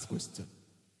can ask question.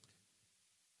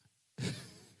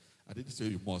 I didn't say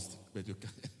you must, but you can.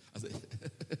 It's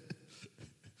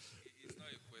not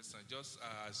a question. Just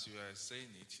as you are saying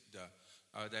it,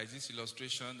 there is this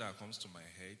illustration that comes to my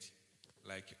head.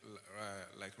 Like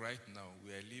right now,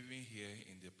 we are living here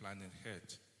in the planet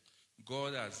Earth.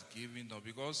 God has given us,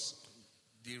 because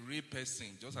the real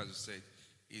person, just as you said,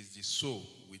 is the soul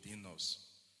within us.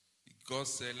 God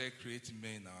said, "Let create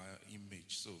man in our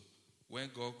image." So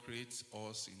when God creates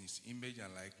us in his image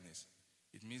and likeness,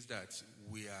 it means that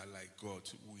we are like God.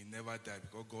 We never die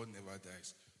because God never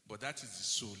dies. But that is the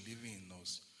soul living in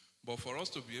us. But for us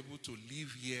to be able to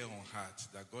live here on earth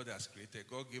that God has created,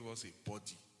 God gave us a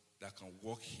body that can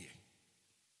walk here,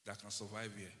 that can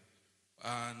survive here.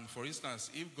 And for instance,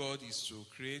 if God is to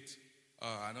create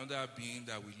another being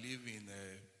that will live in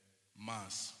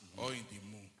Mars or in the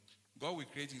moon, God will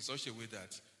create in such a way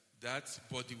that that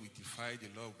body will defy the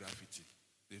law of gravity.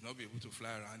 They'll not be able to fly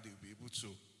around. They'll be able to,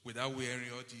 without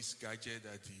wearing all these gadgets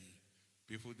that the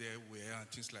people there wear and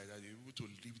things like that, they'll be able to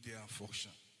live there and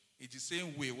function. In the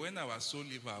same way, when our soul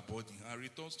leaves our body and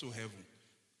returns to heaven,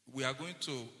 we are going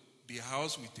to be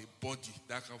housed with a body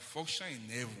that can function in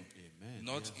heaven, Amen.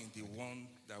 not in the one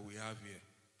that we have here.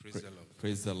 Praise the Lord.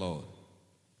 Praise the Lord.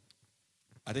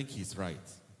 I think he's right.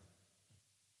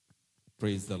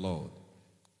 Praise the Lord.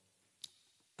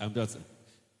 I'm just.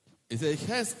 It says,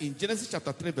 hence in Genesis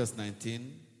chapter 3, verse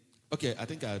 19. Okay, I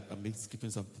think I'm skipping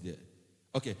something there.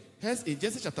 Okay, hence in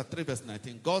Genesis chapter 3, verse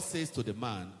 19, God says to the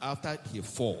man after he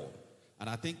fall, and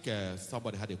I think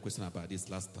somebody had a question about this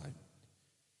last time.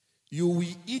 You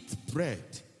will eat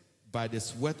bread by the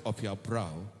sweat of your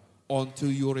brow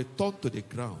until you return to the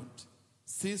ground,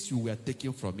 since you were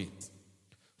taken from it.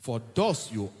 For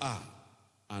dust you are,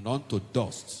 and unto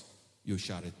dust you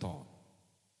shall return.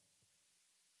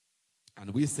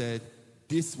 And we said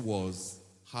this was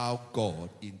how God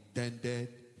intended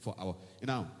for our...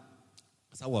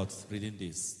 As I was reading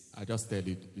this, I just tell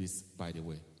you this, by the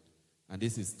way. And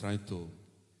this is trying to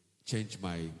change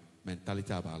my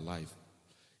mentality about life.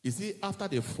 You see, after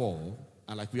the fall,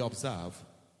 and like we observe,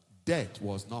 death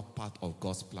was not part of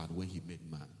God's plan when he made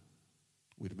man.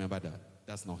 We remember that.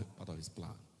 That's not part of his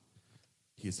plan.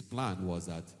 His plan was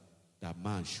that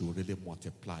man should really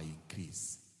multiply,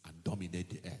 increase, and dominate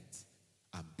the earth,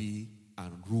 and be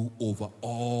and rule over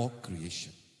all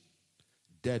creation.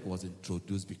 Death was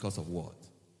introduced because of what?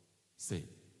 Sin.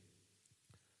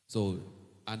 So,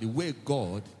 and the way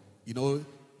God,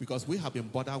 because we have been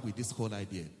bothered with this whole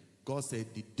idea. God said,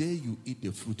 the day you eat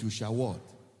the fruit, you shall what?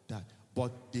 Die.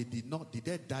 But they did not. Did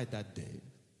they die that day?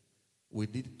 We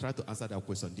did try to answer that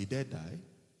question. Did they die?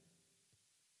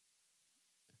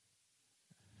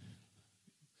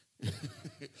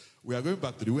 We are going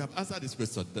back to we have answered this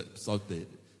question Sunday.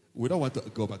 We don't want to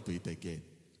go back to it again.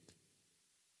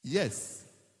 Yes,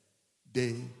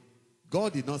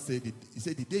 God did not say that. He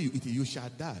said, the day you eat it, you shall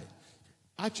die.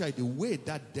 Actually, the way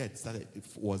that death started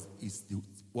is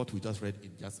what we just read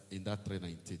in that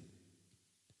 3:19.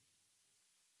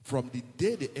 From the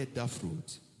day they ate that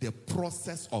fruit, the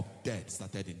process of death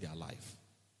started in their life.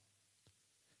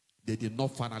 They did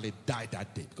not finally die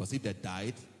that day, because if they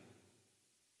died,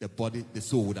 the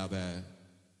soul would have,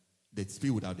 the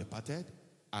spirit would have departed,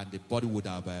 and the body would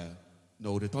have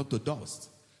returned to dust.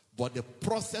 But the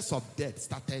process of death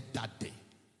started that day.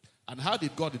 And how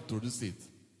did God introduce it?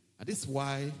 And this is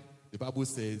why the Bible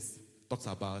talks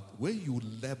about when you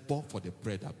labor for the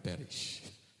bread that perish.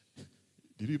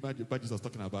 Did you imagine Jesus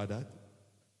talking about that?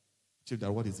 Chief,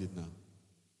 what is it now?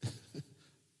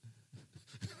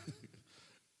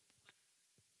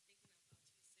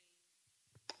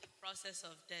 The process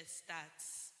of death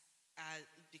starts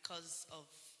because of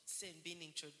sin being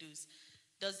introduced.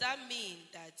 Does that mean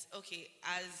that, okay,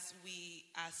 as we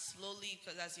are slowly,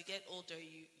 because as you get older,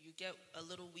 you get a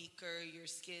little weaker, your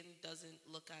skin doesn't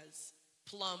look as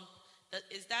plump.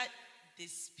 Is that the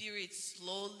spirit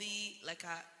slowly,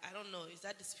 I don't know, is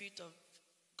that the spirit of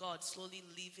God slowly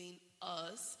leaving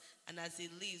us? And as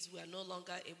it leaves, we are no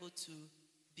longer able to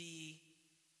be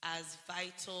as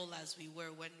vital as we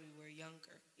were when we were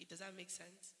younger. Does that make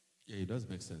sense? Yeah, it does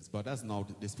make sense. But that's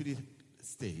not, the spirit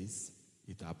stays,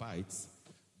 it abides.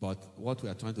 But what we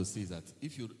are trying to see is that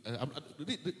if you,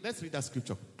 let's read that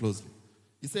scripture closely.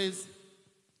 It says,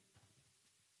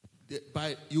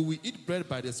 you will eat bread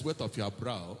by the sweat of your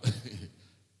brow.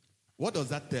 What does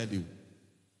that tell you?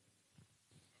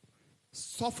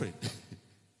 Suffering,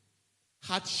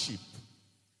 hardship.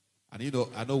 And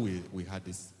I know we had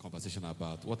this conversation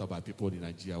about what about people in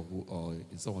Nigeria who, or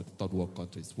in some of the third world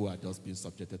countries who are just being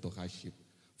subjected to hardship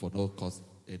for no cause,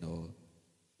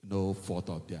 no fault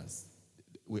of theirs.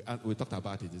 We talked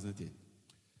about it, isn't it?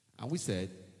 And we said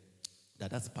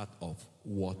that that's part of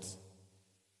what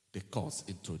the curse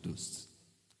introduced.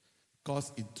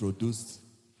 Curse introduced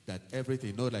that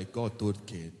everything, like God told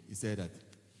Cain, he said that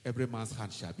every man's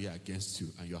hand shall be against you,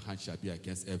 and your hand shall be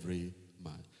against every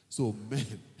man. So men,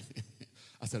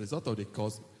 as a result of the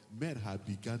curse, men have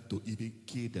begun to even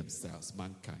kill themselves,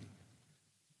 mankind.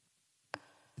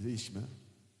 Is it Ishmael?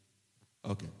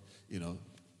 Okay,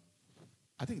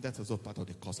 I think that's also part of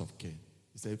the curse of Cain.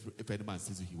 He said, if any man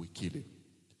sees you, he will kill him.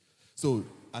 So,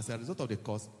 as a result of the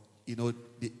curse,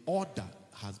 the order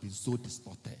has been so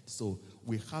distorted. So,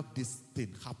 we have this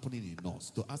thing happening in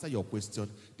us. To answer your question,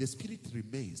 the spirit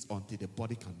remains until the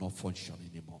body cannot function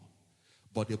anymore.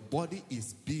 But the body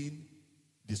is being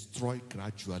destroyed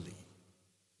gradually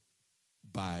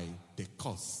by the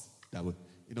curse.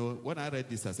 When I read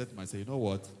this, I said to myself, you know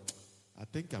what? I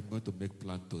think I'm going to make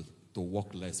plan to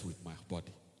work less with my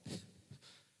body.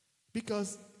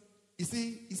 Because, you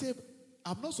see, he said,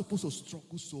 I'm not supposed to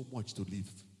struggle so much to live.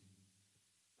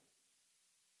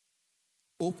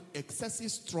 Excessive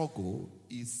struggle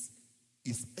is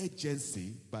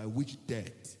urgency by which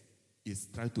death is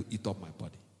trying to eat up my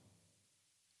body.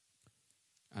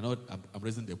 I know I'm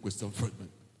raising the question for you,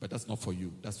 but that's not for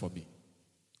you. That's for me.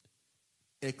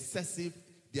 Excessive,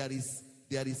 there is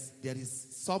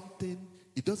something.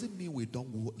 It doesn't mean we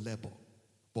don't labor,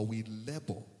 but we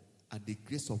labor, and the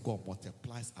grace of God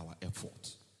multiplies our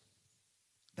effort.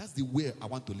 That's the way I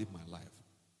want to live my life.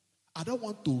 I don't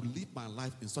want to live my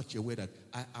life in such a way that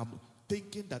I am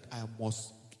thinking that I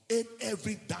must earn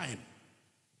every dime.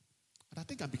 And I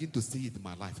think I'm beginning to see it in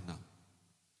my life now.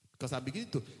 Because I'm beginning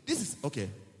to, this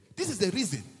is the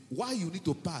reason why you need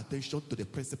to pay attention to the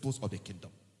principles of the kingdom.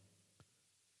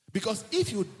 Because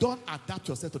if you don't adapt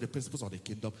yourself to the principles of the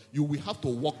kingdom, you will have to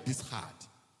work this hard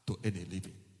to earn a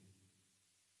living.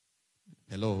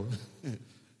 Hello?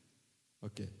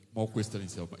 Okay, more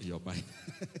questions in your mind.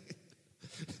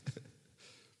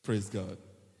 Praise God.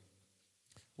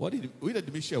 What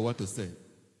did Michelle want to say? In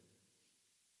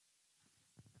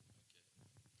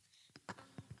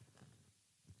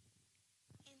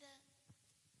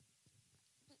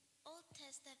the Old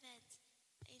Testament,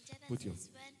 in Genesis,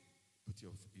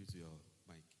 Use your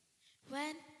mic.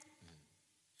 When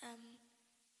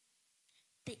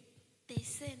they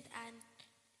sinned and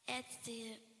ate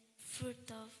the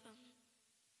fruit of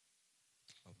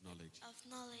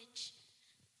knowledge.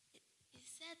 He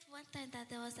said one time that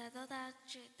there was another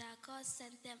tree that God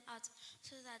sent them out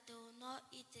so that they will not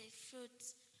eat the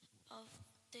fruit of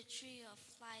the tree of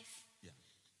life. Yeah.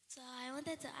 So I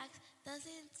wanted to ask,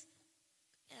 doesn't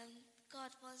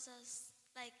God wants us,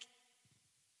 like,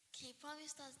 He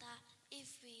promised us that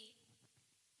if we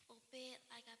obey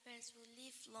like our parents, we'll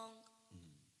live long.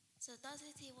 So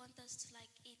doesn't He want us to like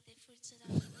eat the fruit so that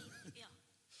we live? Yeah.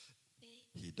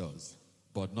 He does,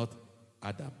 but not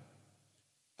Adam.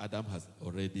 Adam has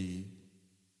already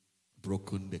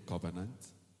broken the covenant,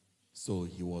 so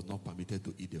he was not permitted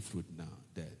to eat the fruit now,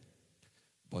 dead.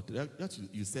 But that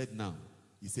you said now,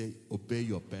 you say, obey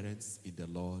your parents in the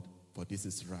Lord, for this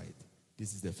is right.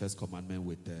 This is the first commandment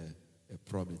with a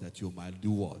promise that you might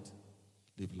do what?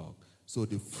 Live long. So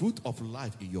the fruit of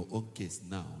life in your own case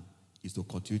now is to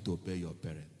continue to obey your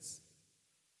parents.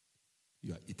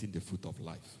 You are eating the fruit of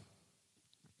life.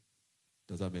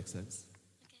 Does that make sense?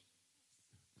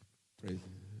 Okay.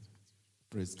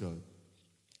 Praise God.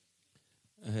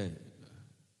 Hey.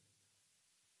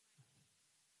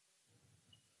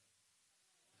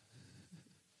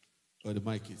 Oh, the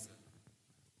mic is.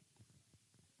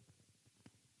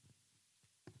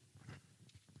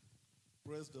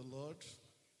 Praise the Lord.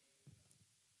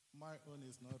 My own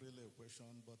is not really a question,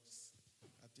 but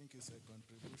I think it's a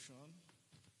contribution.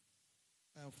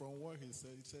 And from what he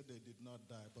said they did not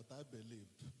die, but I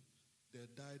believed they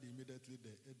died immediately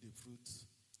they ate the fruit.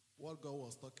 What God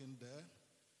was talking there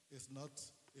is not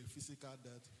a physical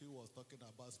death. He was talking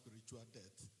about spiritual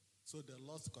death. So they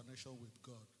lost connection with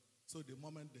God. So the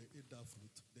moment they ate that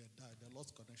fruit, they died. They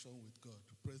lost connection with God.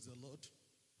 Praise the Lord.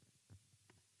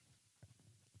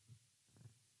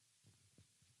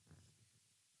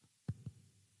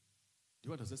 Do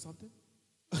you want to say something?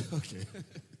 Okay.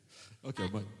 Okay,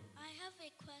 man. I have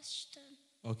a question.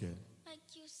 Okay.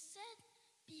 Like you said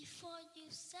before, you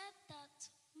said that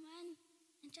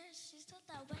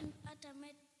when Adam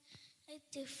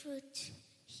ate the fruit,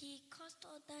 he caused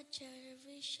other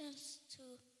generations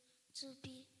to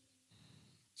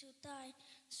die.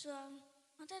 So I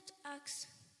wanted to ask,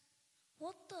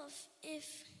 what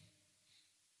if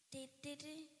they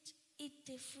didn't eat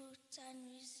the fruit and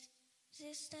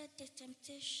resisted the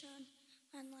temptation?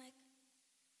 And like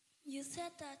you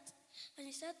said that, when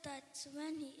he said that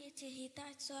when he ate it, he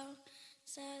died. So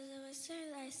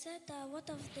I said that what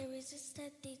if they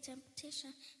resisted the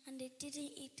temptation and they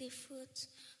didn't eat the fruit?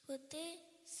 Would they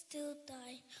still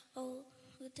die? Or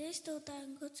would they still die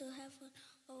and go to heaven?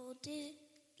 Or would they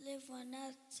live on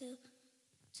earth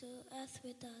to earth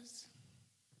with us?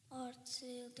 Or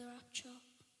to the rapture?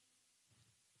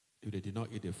 If they did not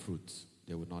eat the fruit,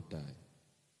 they would not die.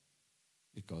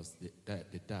 Because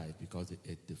they died because they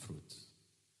ate the fruit.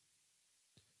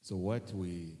 So what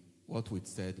we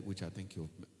said, which I think you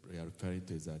are referring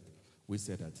to, is that we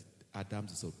said that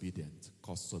Adam's disobedience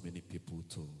caused so many people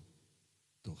to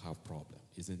have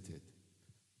problems, isn't it?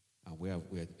 And we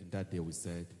in that day we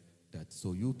said that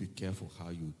so you be careful how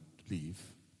you live,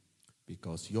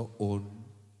 because your own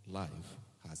life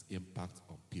has impact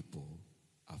on people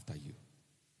after you.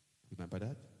 Remember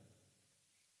that?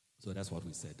 So that's what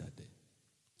we said that day.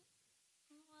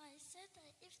 I said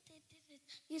that if they didn't,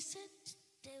 you said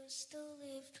they will still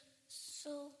live.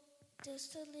 So they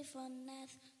still live on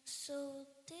earth. So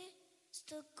they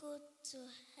still go to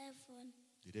heaven.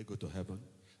 Did they go to heaven?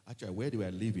 Actually, where they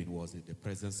were living was in the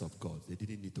presence of God. They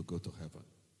didn't need to go to heaven.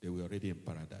 They were already in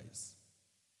paradise.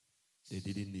 They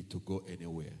didn't need to go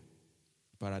anywhere.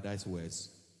 Paradise was,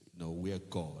 where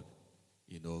God,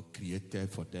 created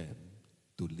for them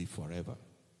to live forever.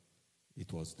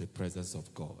 It was the presence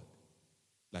of God.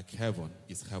 Like heaven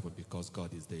is heaven because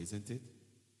God is there, isn't it?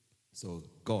 So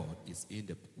God is in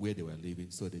the where they were living,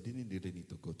 so they didn't really need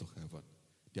to go to heaven.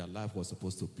 Their life was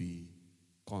supposed to be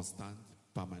constant,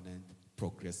 permanent,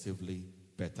 progressively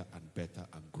better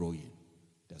and growing.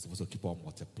 They're supposed to keep on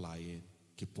multiplying,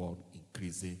 keep on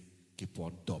increasing, keep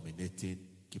on dominating,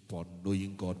 keep on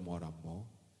knowing God more and more.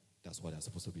 That's what they're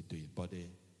supposed to be doing. But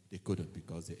they couldn't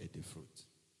because they ate the fruit.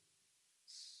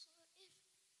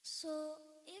 So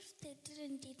if they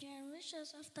didn't, the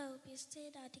generations after would be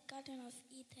stayed at the Garden of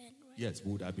Eden, right? Yes,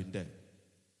 we would have been there.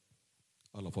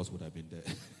 All of us would have been there.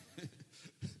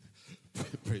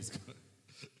 Praise God.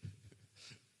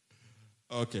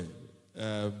 Okay.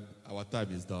 Our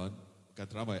time is done.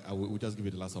 Katrama, I will just give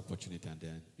you the last opportunity and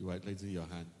then you are raising your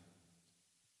hand.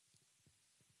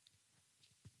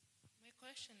 My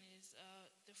question is,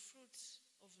 the fruits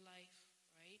of life,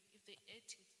 right? If they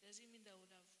ate it, does it mean they would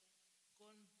have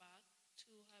gone back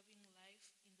to having life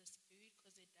in the spirit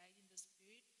because they died in the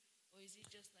spirit? Or is it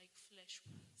just like flesh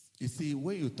ones? You see,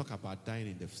 when you talk about dying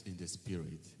in the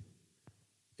spirit,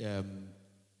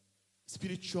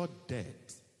 spiritual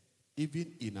death,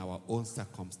 even in our own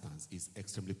circumstance, is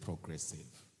extremely progressive.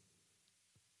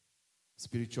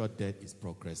 Spiritual death is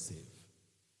progressive.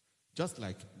 Just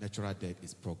like natural death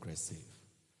is progressive.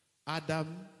 Adam,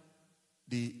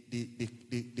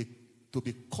 to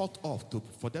be cut off,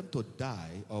 for them to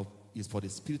die, is for the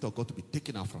Spirit of God to be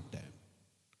taken out from them.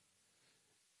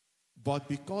 But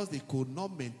because they could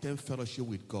not maintain fellowship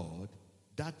with God,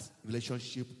 that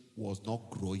relationship was not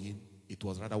growing. It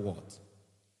was rather what?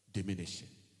 Diminishing.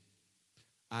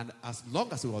 And as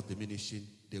long as it was diminishing,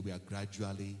 they were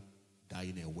gradually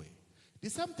dying away. The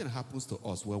same thing happens to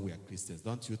us when we are Christians.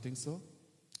 Don't you think so?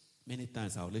 Many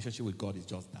times our relationship with God is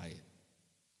just dying.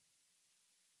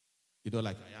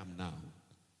 Like I am now.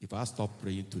 If I stop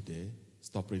praying today,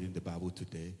 stop reading the Bible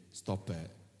today, stop,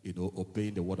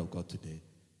 obeying the word of God today,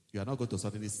 you are not going to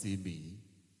suddenly see me,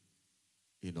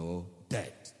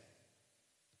 dead.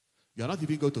 You are not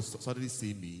even going to suddenly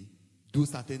see me do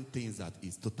certain things that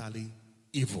is totally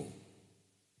evil.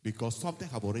 Because something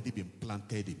have already been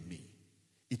planted in me.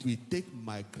 It will take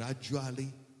my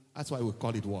gradually, that's why we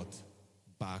call it what?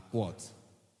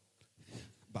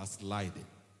 Backsliding.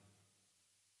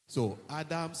 So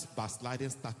Adam's backsliding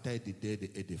started the day they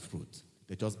ate the fruit.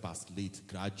 They just backslid,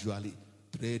 gradually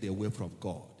strayed away from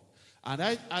God.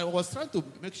 And I was trying to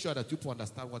make sure that people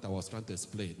understand what I was trying to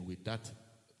explain with that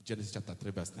Genesis chapter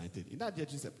 3 verse 19. In that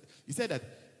he said that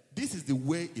this is the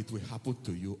way it will happen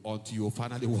to you until you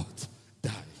finally what?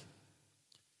 Die.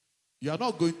 You are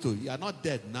not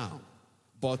dead now,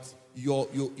 but your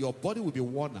body will be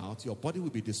worn out, your body will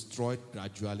be destroyed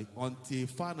gradually until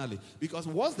finally, because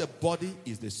once the body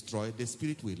is destroyed, the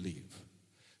spirit will leave.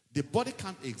 The body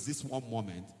can't exist one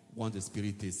moment once the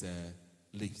spirit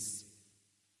leaves.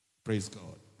 Praise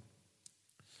God.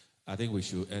 I think we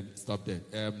should stop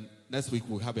there. Next week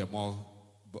we'll have a more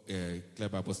clear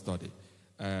Bible study.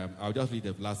 I'll just read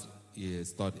the last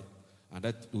study, and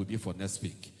that will be for next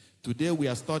week. Today we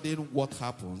are studying what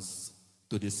happens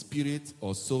to the spirit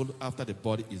or soul after the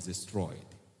body is destroyed.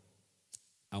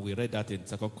 And we read that in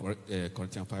 2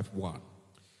 Corinthians 5:1.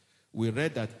 We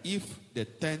read that if the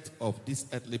tent of this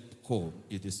earthly home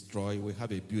is destroyed, we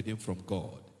have a building from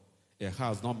God, a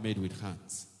house not made with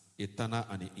hands, eternal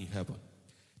and in heaven.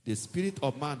 The spirit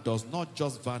of man does not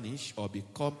just vanish or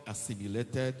become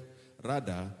assimilated,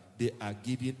 rather they are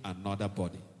given another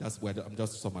body. That's where I'm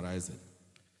just summarizing.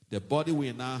 The body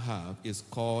we now have is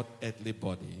called earthly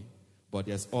body, but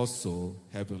there's also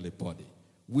heavenly body,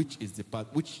 which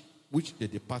the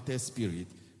departed spirit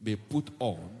may put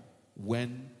on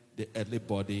when the earthly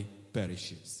body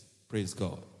perishes. Praise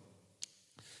God.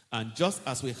 And just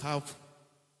as we have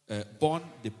borne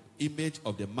the image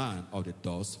of the man of the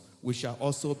dust, we shall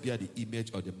also bear the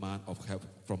image of the man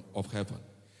of heaven.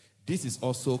 This is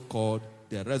also called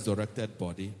the resurrected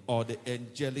body or the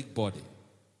angelic body,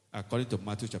 according to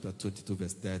Matthew chapter 22,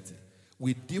 verse 30,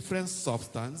 with different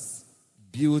substance,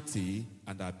 beauty,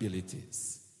 and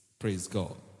abilities. Praise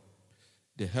God.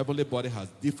 The heavenly body has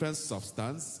different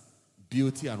substance,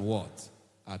 beauty, and what?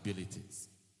 Abilities.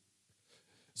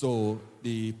 So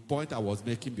the point I was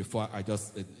making before, I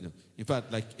just, in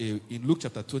fact, like in Luke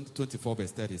chapter 24,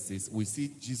 verse 36, we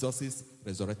see Jesus'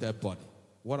 resurrected body.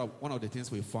 One of the things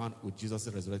we found with Jesus'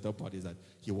 resurrected body is that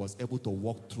he was able to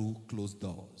walk through closed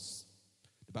doors.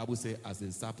 The Bible says, as the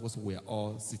disciples were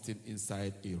all sitting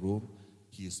inside a room,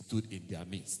 he stood in their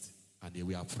midst, and they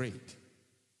were afraid.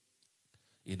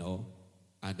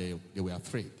 And they were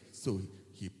afraid. So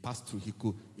he passed through, he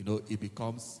could, it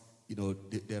becomes,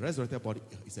 the resurrected body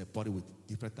is a body with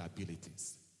different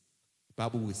abilities. The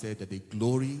Bible will say that the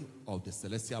glory of the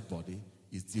celestial body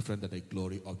is different than the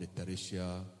glory of the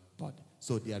terrestrial body.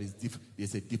 So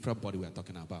there's a different body we are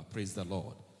talking about. Praise the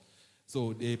Lord.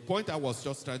 So the point I was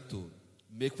just trying to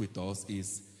make with us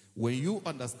is when you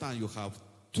understand you have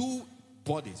two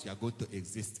bodies you are going to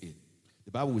exist in,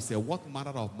 the Bible will say, what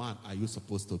manner of man are you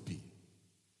supposed to be?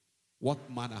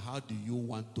 What manner, how do you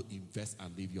want to invest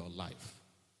and live your life?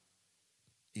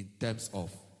 In terms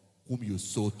of whom you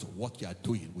sow to, what you are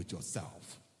doing with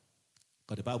yourself.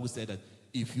 Because the Bible said that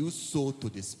if you sow to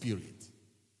the Spirit,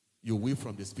 you will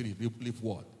from the Spirit live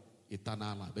what?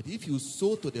 Eternal life. But if you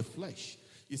sow to the flesh,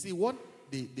 you see what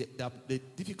the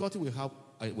difficulty we have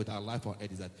with our life on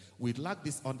earth is that we lack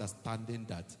this understanding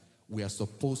that we are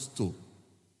supposed to.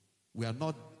 We are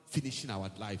not finishing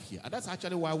our life here. And that's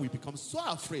actually why we become so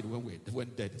afraid when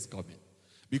death is coming.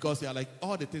 Because they are like,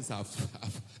 all the things I've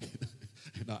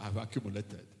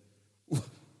accumulated.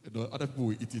 Other people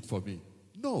will eat it for me.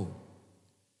 No.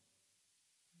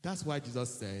 That's why Jesus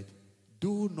said,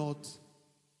 do not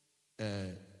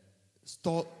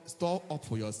store up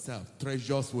for yourself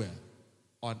treasures where?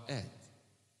 On earth.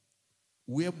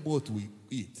 Where moth will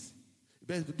eat.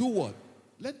 But do what?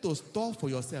 Let us store for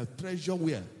yourself treasure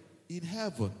where? In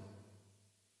heaven.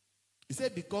 He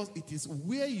said, because it is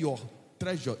where your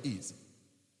treasure is,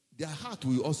 their heart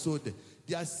will also,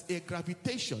 there's a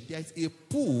gravitation, there's a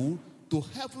pull to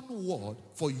heavenward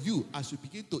for you as you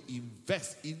begin to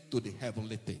invest into the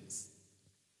heavenly things.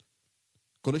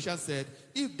 Colossians said,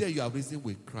 if there you are risen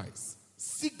with Christ,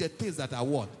 seek the things that are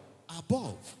what?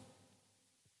 Above.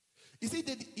 You see,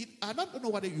 I don't know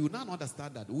whether you now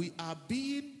understand that we are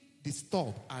being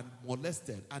disturbed and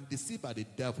molested and deceived by the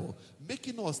devil,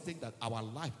 making us think that our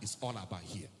life is all about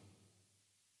here.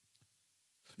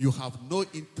 You have no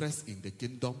interest in the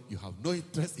kingdom. You have no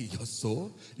interest in your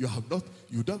soul.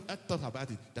 You don't thought about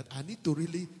it. That I need to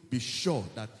really be sure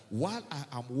that while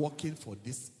I am working for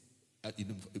this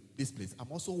in this place,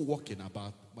 I'm also working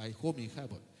about my home in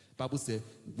heaven. The Bible says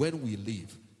when we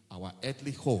leave our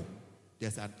earthly home,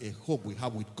 there's a home we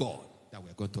have with God that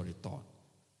we're going to return.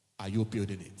 Are you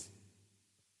building it?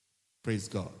 Praise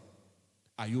God.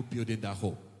 Are you building that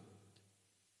home?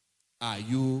 Are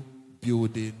you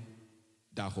building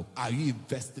that home? Are you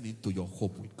investing into your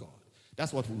home with God?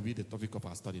 That's what will be the topic of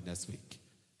our study next week.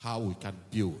 How we can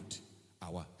build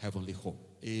our heavenly home.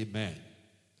 Amen.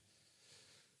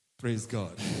 Praise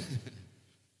God.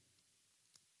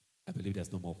 I believe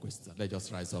there's no more questions. Let's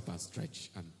just rise up and stretch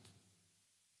and